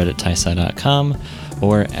reddit.taisai.com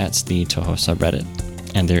or at the Touhou subreddit.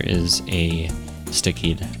 And there is a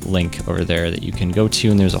sticky link over there that you can go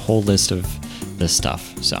to, and there's a whole list of this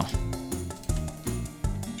stuff. So,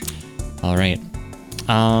 all right.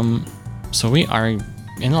 So we are in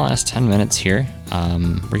the last 10 minutes here.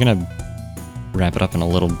 We're gonna wrap it up in a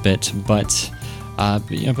little bit, but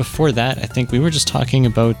before that, I think we were just talking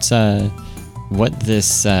about what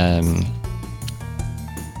this kind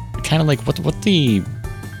of like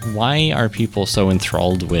why are people so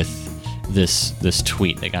enthralled with this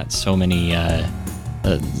tweet that got so many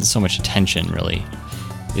so much attention? Really,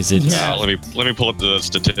 is it? Yeah. Let me pull up the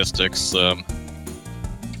statistics. I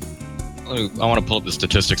want to pull up the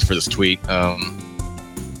statistics for this tweet.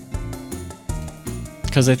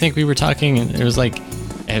 Because I think we were talking, and it was like,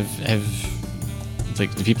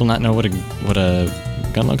 do people not know what a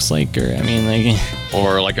gun looks like? Or I mean, like,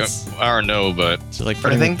 or like I don't know, but so like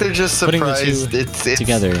I think they're just surprised it's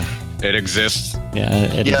together. It exists. Yeah,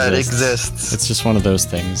 it exists. It's just one of those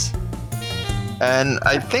things. And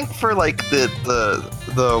I think for like the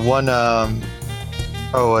one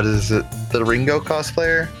what is it? The Ringo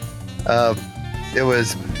cosplayer. It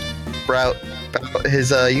was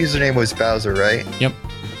his username was Bowser, right? Yep.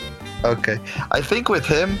 Okay. I think with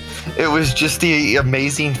him, it was just the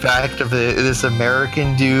amazing fact of this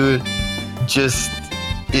American dude just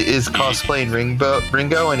is cosplaying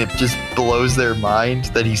Ringo, and it just blows their mind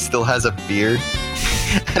that he still has a beard.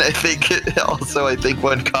 And I think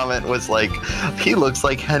one comment was like, he looks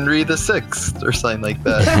like Henry VI or something like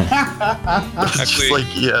that. It's Actually, just like,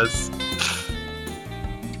 yes.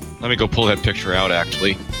 Let me go pull that picture out,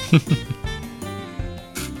 actually.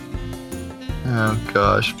 Oh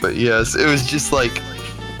gosh, but yes, it was just like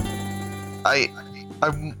I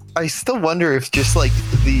still wonder if just like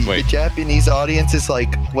the Japanese audience is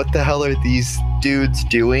like, what the hell are these dudes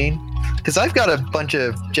doing? Because I've got a bunch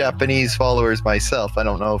of Japanese followers myself. I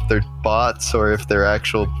don't know if they're bots or if they're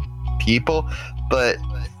actual people, but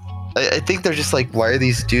I think they're just like, why are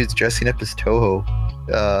these dudes dressing up as Touhou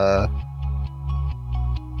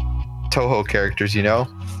characters, you know?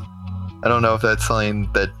 I don't know if that's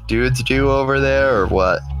something that dudes do over there or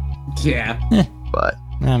what. Yeah. But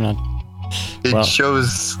I'm not. It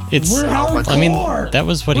shows. We're hardcore. I mean, that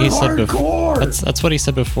was what he said before. That's what he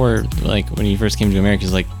said before. Like when he first came to America,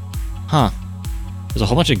 he's like, "Huh, there's a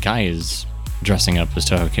whole bunch of guys dressing up as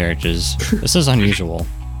Touhou characters. This is unusual."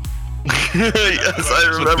 Yes,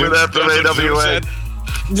 I remember that from AWA.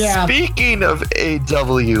 Yeah. Speaking of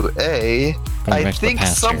AWA, I think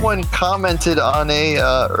someone commented on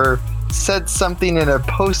or said something in a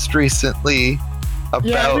post recently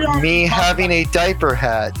about me having a diaper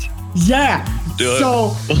hat. Yeah. So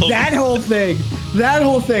that whole thing.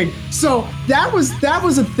 So that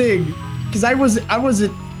was a thing because I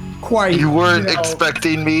wasn't quite. You weren't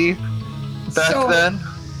expecting me back then.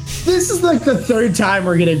 This is like the third time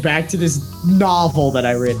we're getting back to this novel that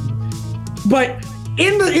I written, but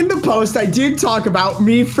in the post I did talk about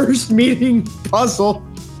me first meeting Puzzle.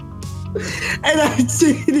 And I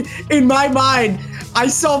did, in my mind, I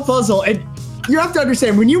saw Puzzle, and you have to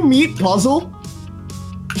understand, when you meet Puzzle,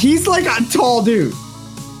 he's like a tall dude.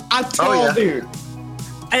 Dude.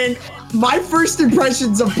 And my first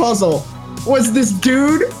impressions of Puzzle was this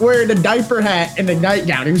dude wearing a diaper hat and a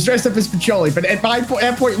nightgown. He was dressed up as Pacioli, but at that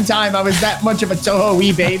point in time, I was that much of a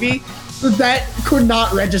Touhou baby, so that could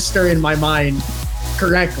not register in my mind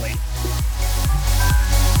correctly.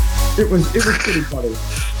 It was pretty funny.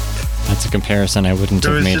 That's a comparison I wouldn't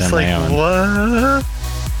have made on my own. What?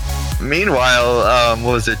 Meanwhile,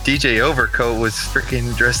 what was it? DJ Overcoat was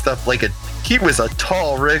freaking dressed up like he was a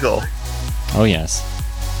tall Wriggle. Oh yes.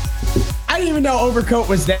 I didn't even know Overcoat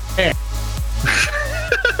was there.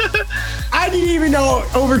 I didn't even know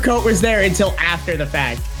Overcoat was there until after the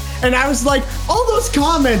fact. And I was like, all those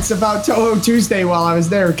comments about Toho Tuesday while I was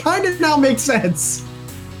there kind of now make sense.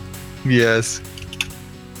 Yes.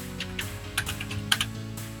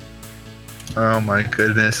 Oh my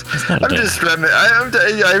goodness.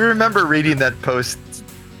 I remember reading that post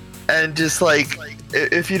and just like,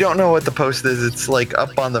 if you don't know what the post is, it's like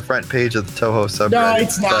up on the front page of the Toho subreddit. No,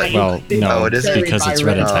 it's not. Well, no, it is because it's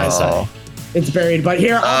Reddit Taisai. It's buried, but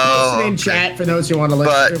here I'll post it in chat for those who want to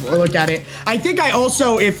look at it. I think I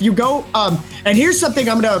also, if you go, and here's something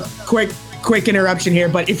I'm gonna quick interruption here,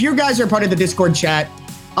 but if you guys are part of the Discord chat,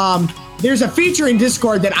 there's a feature in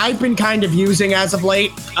Discord that I've been kind of using as of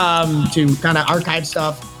late to kind of archive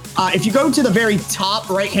stuff. If you go to the very top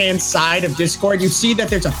right-hand side of Discord, you see that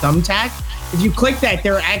there's a thumbtack. If you click that,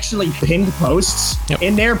 there are actually pinned posts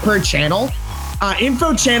in there per channel.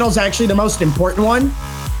 Info channel is actually the most important one.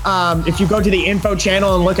 If you go to the info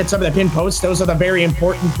channel and look at some of the pinned posts, those are the very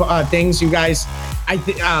important things you guys,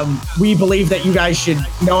 we believe that you guys should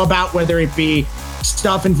know about, whether it be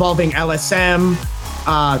stuff involving LSM,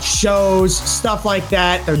 shows, stuff like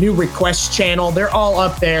that, their new request channel, they're all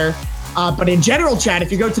up there. But in general chat,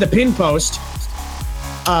 if you go to the pin post,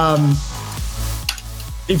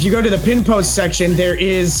 section, there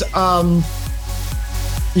is,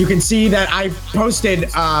 you can see that I've posted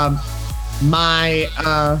my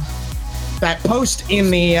that post in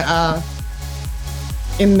the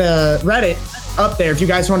Reddit up there. If you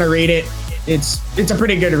guys want to read it, it's a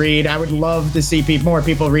pretty good read. I would love to see more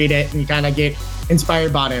people read it and kind of get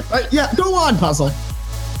inspired by it. But yeah, go on, Puzzle.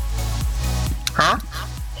 Huh?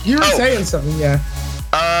 You were saying something, yeah.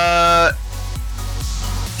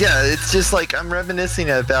 Yeah, it's just like I'm reminiscing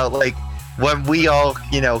about like when we all,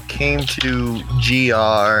 came to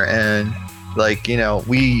GR and like,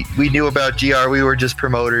 we knew about GR, we were just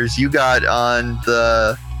promoters. You got on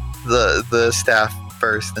the staff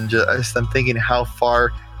first, and just I'm thinking how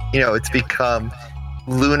far, it's become.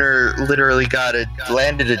 Lunar literally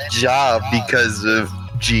landed a job because of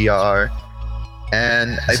GR.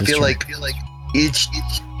 And I feel like each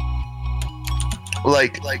oh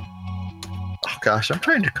gosh, I'm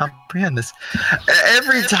trying to comprehend this.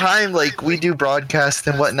 Every time like we do broadcasts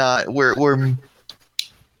and whatnot, we're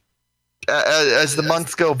as the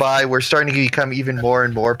months go by, we're starting to become even more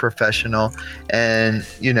and more professional. And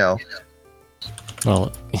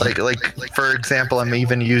well, like for example, I'm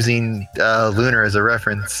even using Lunar as a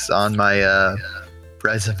reference on my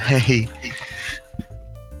resume.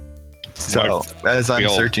 So as I'm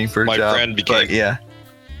searching for a job,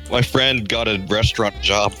 my friend got a restaurant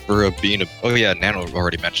job for being a. Oh yeah, Nano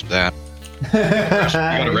already mentioned that.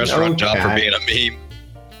 Got a restaurant job for being a meme.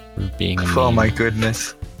 For being a meme. Oh my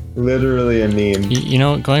goodness. Literally a meme.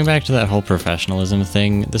 Going back to that whole professionalism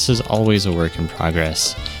thing, this is always a work in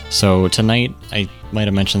progress. So tonight, I might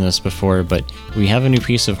have mentioned this before, but we have a new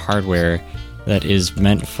piece of hardware that is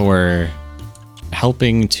meant for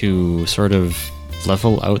helping to sort of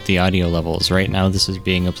level out the audio levels. Right now, this is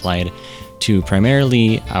being applied to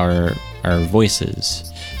primarily our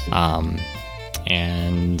voices.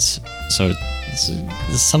 And so this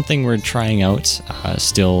is something we're trying out,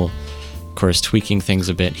 still, of course, tweaking things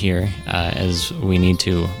a bit here as we need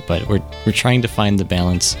to, but we're trying to find the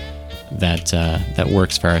balance that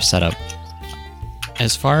works for our setup.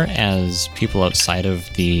 As far as people outside of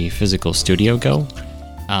the physical studio go,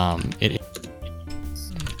 I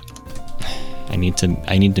need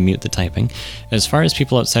to mute the typing. As far as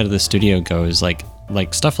people outside of the studio goes, like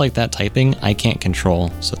stuff like that typing, I can't control,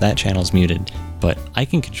 so that channel's muted. But I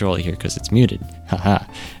can control it here because it's muted. Haha.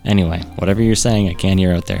 Anyway, whatever you're saying, I can't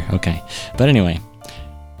hear out there. Okay. But anyway,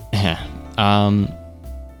 it'd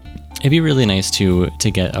be really nice to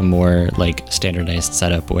get a more like standardized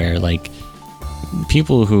setup where like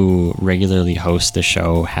people who regularly host the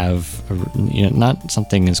show have not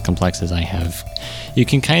something as complex as I have. You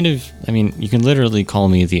can you can literally call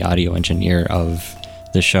me the audio engineer of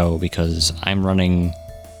the show because I'm running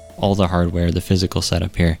all the hardware, the physical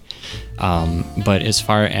setup here. But as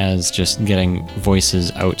far as just getting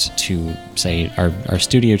voices out to, say, our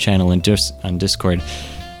studio channel and just on Discord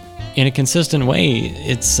in a consistent way,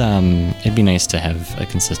 it'd be nice to have a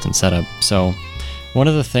consistent setup. So one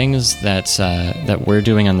of the things that we're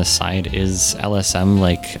doing on the side is LSM,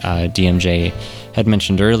 like DMJ had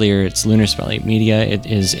mentioned earlier. It's Lunar Spotlight Media. It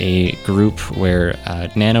is a group where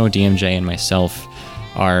Nano, DMJ, and myself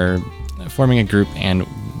are forming a group, and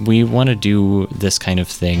we want to do this kind of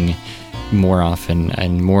thing more often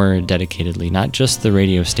and more dedicatedly, not just the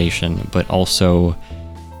radio station, but also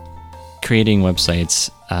creating websites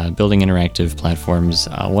building interactive platforms.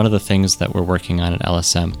 One of the things that we're working on at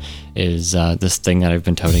LSM is this thing that I've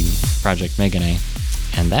been touting, Project Megane,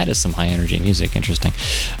 and that is some high energy music. Interesting.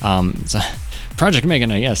 So Project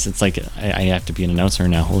Megane, yes, it's like I have to be an announcer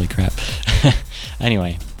now. Holy crap.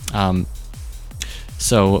 Anyway, but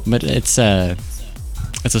it's a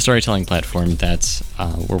storytelling platform that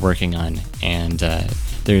we're working on, and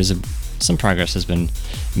there's some progress has been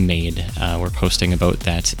made. We're posting about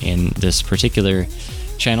that in this particular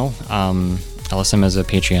channel. LSM has a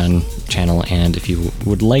Patreon channel, and if you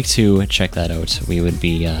would like to check that out, we would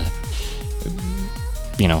be,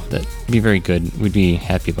 that'd be very good. We'd be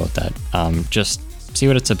happy about that. Just see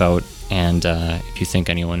what it's about, and if you think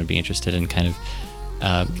anyone would be interested in kind of,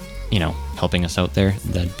 helping us out there,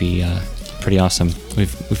 that'd be pretty awesome.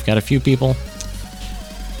 We've got a few people.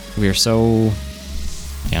 We are so,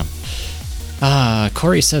 yeah.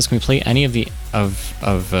 Corey says, can we play any of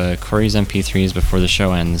Corey's MP3s before the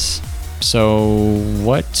show ends? So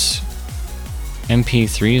what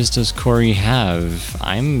MP3s does Corey have?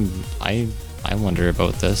 I wonder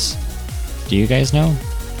about this. Do you guys know?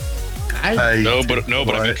 No, but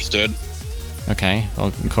I'm interested. Okay,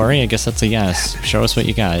 well, Corey, I guess that's a yes. Show us what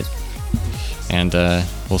you got, and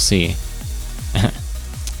we'll see.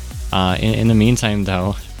 In the meantime,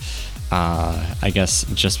 though, I guess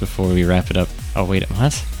just before we wrap it up. Oh wait,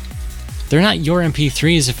 what? They're not your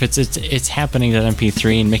MP3s if it's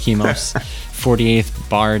happening.mp3 and Mickey Mouse 48th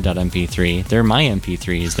bar.mp3. They're my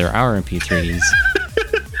MP3s. They're our MP3s.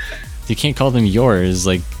 You can't call them yours.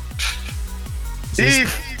 Like,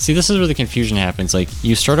 see, this is where the confusion happens. Like,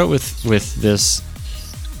 you start out with this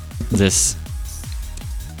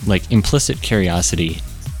like implicit curiosity.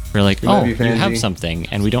 We're like, oh, you have something,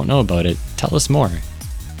 and we don't know about it. Tell us more.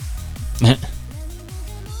 It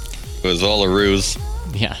was all a ruse.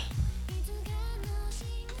 Yeah.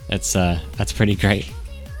 That's pretty great.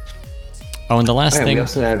 Oh, and the last thing. We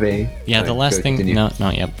also have a. Yeah, the last thing. Continue. No,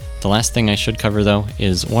 yep. The last thing I should cover though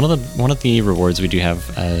is one of the rewards we do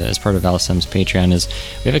have as part of LSM's Patreon is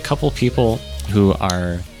we have a couple people who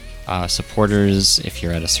are supporters. If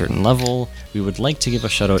you're at a certain level, we would like to give a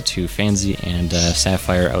shout out to Fancy and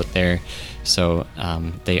Sapphire out there. So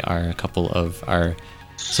they are a couple of our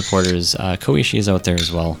supporters. Koishi is out there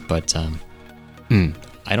as well, but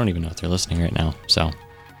I don't even know if they're listening right now. So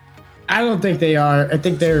I don't think they are. I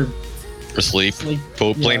think they're asleep.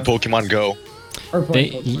 Playing Pokemon Go. Or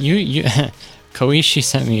playing Pokemon. Koishi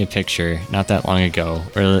sent me a picture not that long ago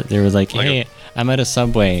where they were like, "Hey, I'm at a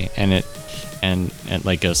Subway," and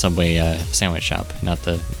like a Subway sandwich shop, not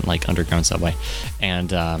the like underground Subway,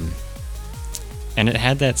 and it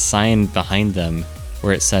had that sign behind them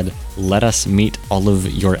where it said, "Let us meet all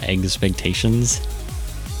of your expectations."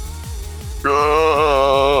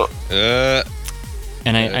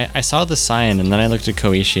 And I saw the sign, and then I looked at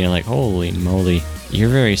Koishi and like, holy moly, you're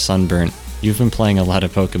very sunburnt. You've been playing a lot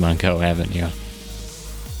of Pokemon Go, haven't you?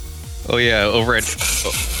 Oh yeah,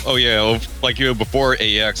 like before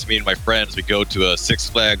AX, me and my friends, we go to Six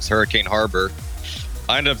Flags Hurricane Harbor.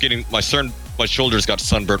 I ended up getting my shoulders got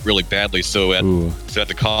sunburnt really badly, so at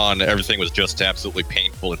the con, everything was just absolutely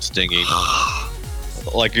painful and stinging.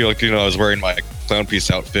 like I was wearing my Clown Piece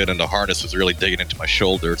outfit, and the harness was really digging into my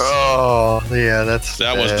shoulders. Oh yeah,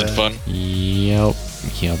 that wasn't fun. Yep,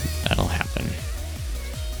 that'll happen.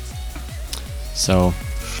 So,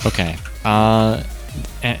 okay.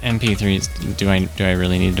 MP3s. Do I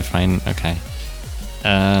really need to find? Okay.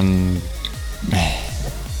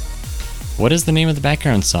 What is the name of the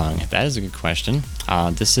background song? That is a good question.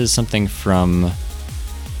 This is something from.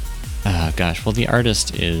 Well, the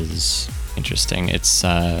artist is interesting. It's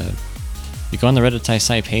you go on the Reddit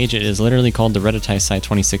Taisai page. It is literally called the Reddit Taisai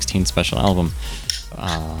 2016 special album.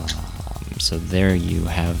 So there you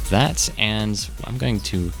have that, and I'm going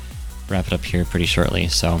to wrap it up here pretty shortly.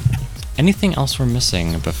 So, anything else we're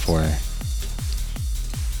missing before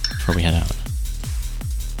we head out?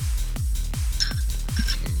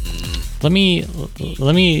 Let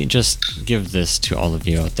me just give this to all of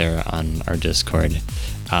you out there on our Discord.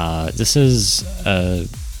 This is a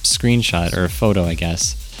screenshot or a photo, I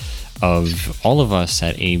guess, of all of us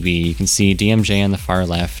at AB. You can see DMJ on the far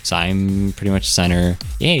left. I'm pretty much center.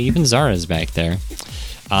 Yeah, even Zara's back there.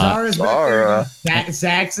 Zara's back there.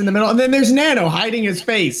 Zach's in the middle, and then there's Nano hiding his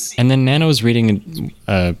face. And then Nano's reading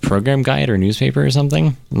a program guide or newspaper or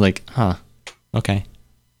something. Like, okay,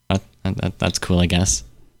 that's cool, I guess.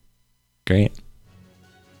 Great.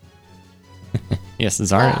 Yes,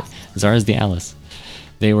 Zara's the Alice.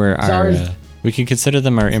 They were our. We could consider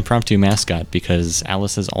them our impromptu mascot because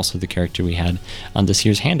Alice is also the character we had on this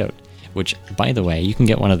year's handout. Which, by the way, you can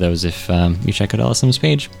get one of those if you check out LSM's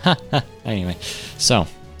page. Anyway, so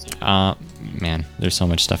Man, there's so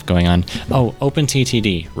much stuff going on. Oh,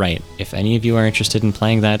 OpenTTD, right. If any of you are interested in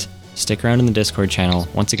playing that, stick around in the Discord channel.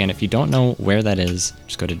 Once again, if you don't know where that is,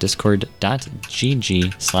 just go to discord.gg/gr.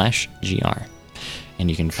 And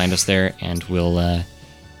you can find us there, and we'll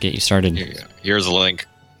get you started. Here's a link.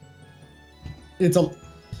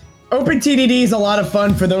 OpenTTD is a lot of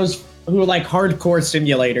fun for those who like hardcore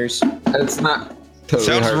simulators. That's not totally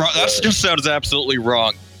Sounds hard. wrong. That just sounds absolutely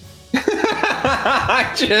wrong.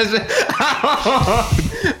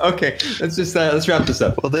 Okay, let's wrap this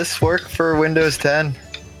up. Will this work for Windows 10?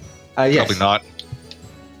 Yes. Probably not.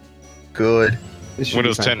 Good. This should be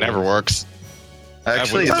Windows fine 10 for never us. works.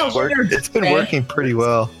 Actually, Oh, weird. it's been working pretty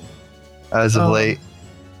well as of Oh. late.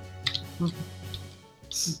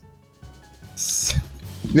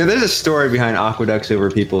 Yeah, there's a story behind aqueducts over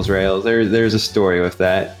people's rails. There's a story with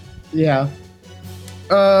that. Yeah.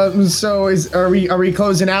 So are we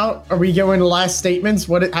closing out? Are we going to last statements?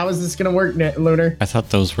 How is this gonna work, Lunar? I thought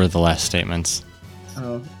those were the last statements.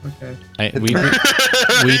 Oh, okay.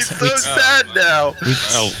 He's so sad now.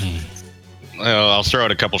 I'll throw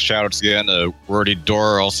out a couple shoutouts again to Wordy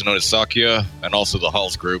Door, also known as Sakya, and also the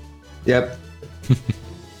Halls group. Yep.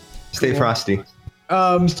 Stay frosty.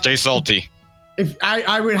 Stay salty. If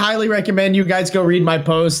I would highly recommend you guys go read my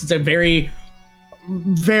post. It's a very,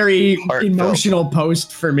 very Heartfelt. emotional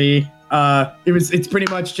post for me. It's pretty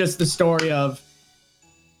much just the story of,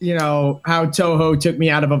 how Toho took me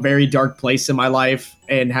out of a very dark place in my life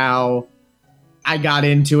and how I got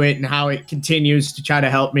into it and how it continues to try to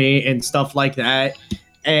help me and stuff like that.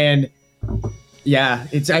 And yeah,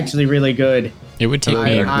 it's actually really good. It would take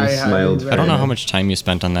me... smiled. I don't know how much time you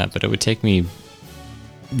spent on that, but it would take me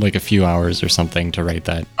like a few hours or something to write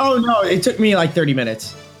that. Oh no, it took me like 30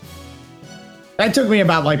 minutes. That took me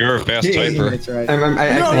about like You're a fast 30 typer. minutes, right? I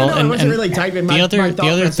No, Well, I wasn't really typing. The My other thought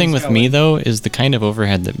process thing was with me going. though is the kind of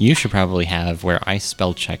overhead that you should probably have, where I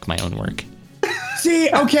spell check my own work. See,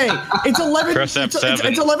 okay, it's 11. Press It's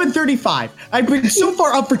F7. 11:35. I've been so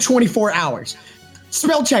far up for 24 hours.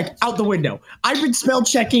 Spell check out the window. I've been spell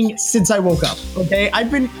checking since I woke up. Okay, I've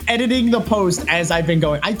been editing the post as I've been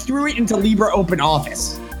going. I threw it into Libra Open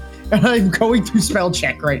Office, and I'm going through spell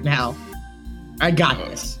check right now. I got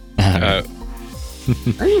this. Uh,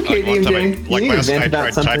 Are you okay, one time DMJ? like you need to last night, vent I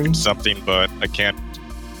about tried typing something? something, but I can't.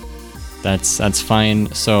 That's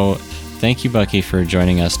fine. So, thank you, Bucky, for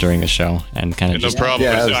joining us during the show and kind of No just problem.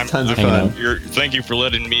 Yeah, it was I'm- tons of hanging fun. out. Thank you for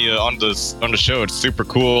letting me on the show. It's super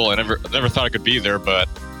cool. I never thought I could be there, but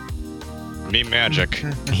me magic.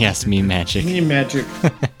 Yes, me magic. Me magic.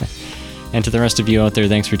 And to the rest of you out there,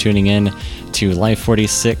 thanks for tuning in to Live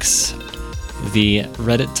 46, the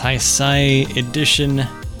Reddit Tai-Sai edition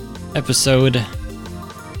episode.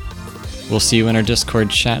 We'll see you in our Discord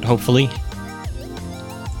chat, hopefully.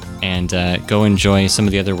 And go enjoy some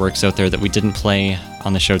of the other works out there that we didn't play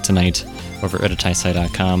on the show tonight over at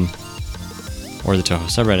redditaisai.com or the Toho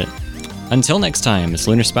subreddit. Until next time, it's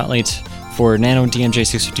Lunar Spotlight for Nano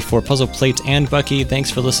DMJ654 Puzzle Plate and Bucky. Thanks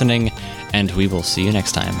for listening, and we will see you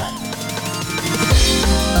next time.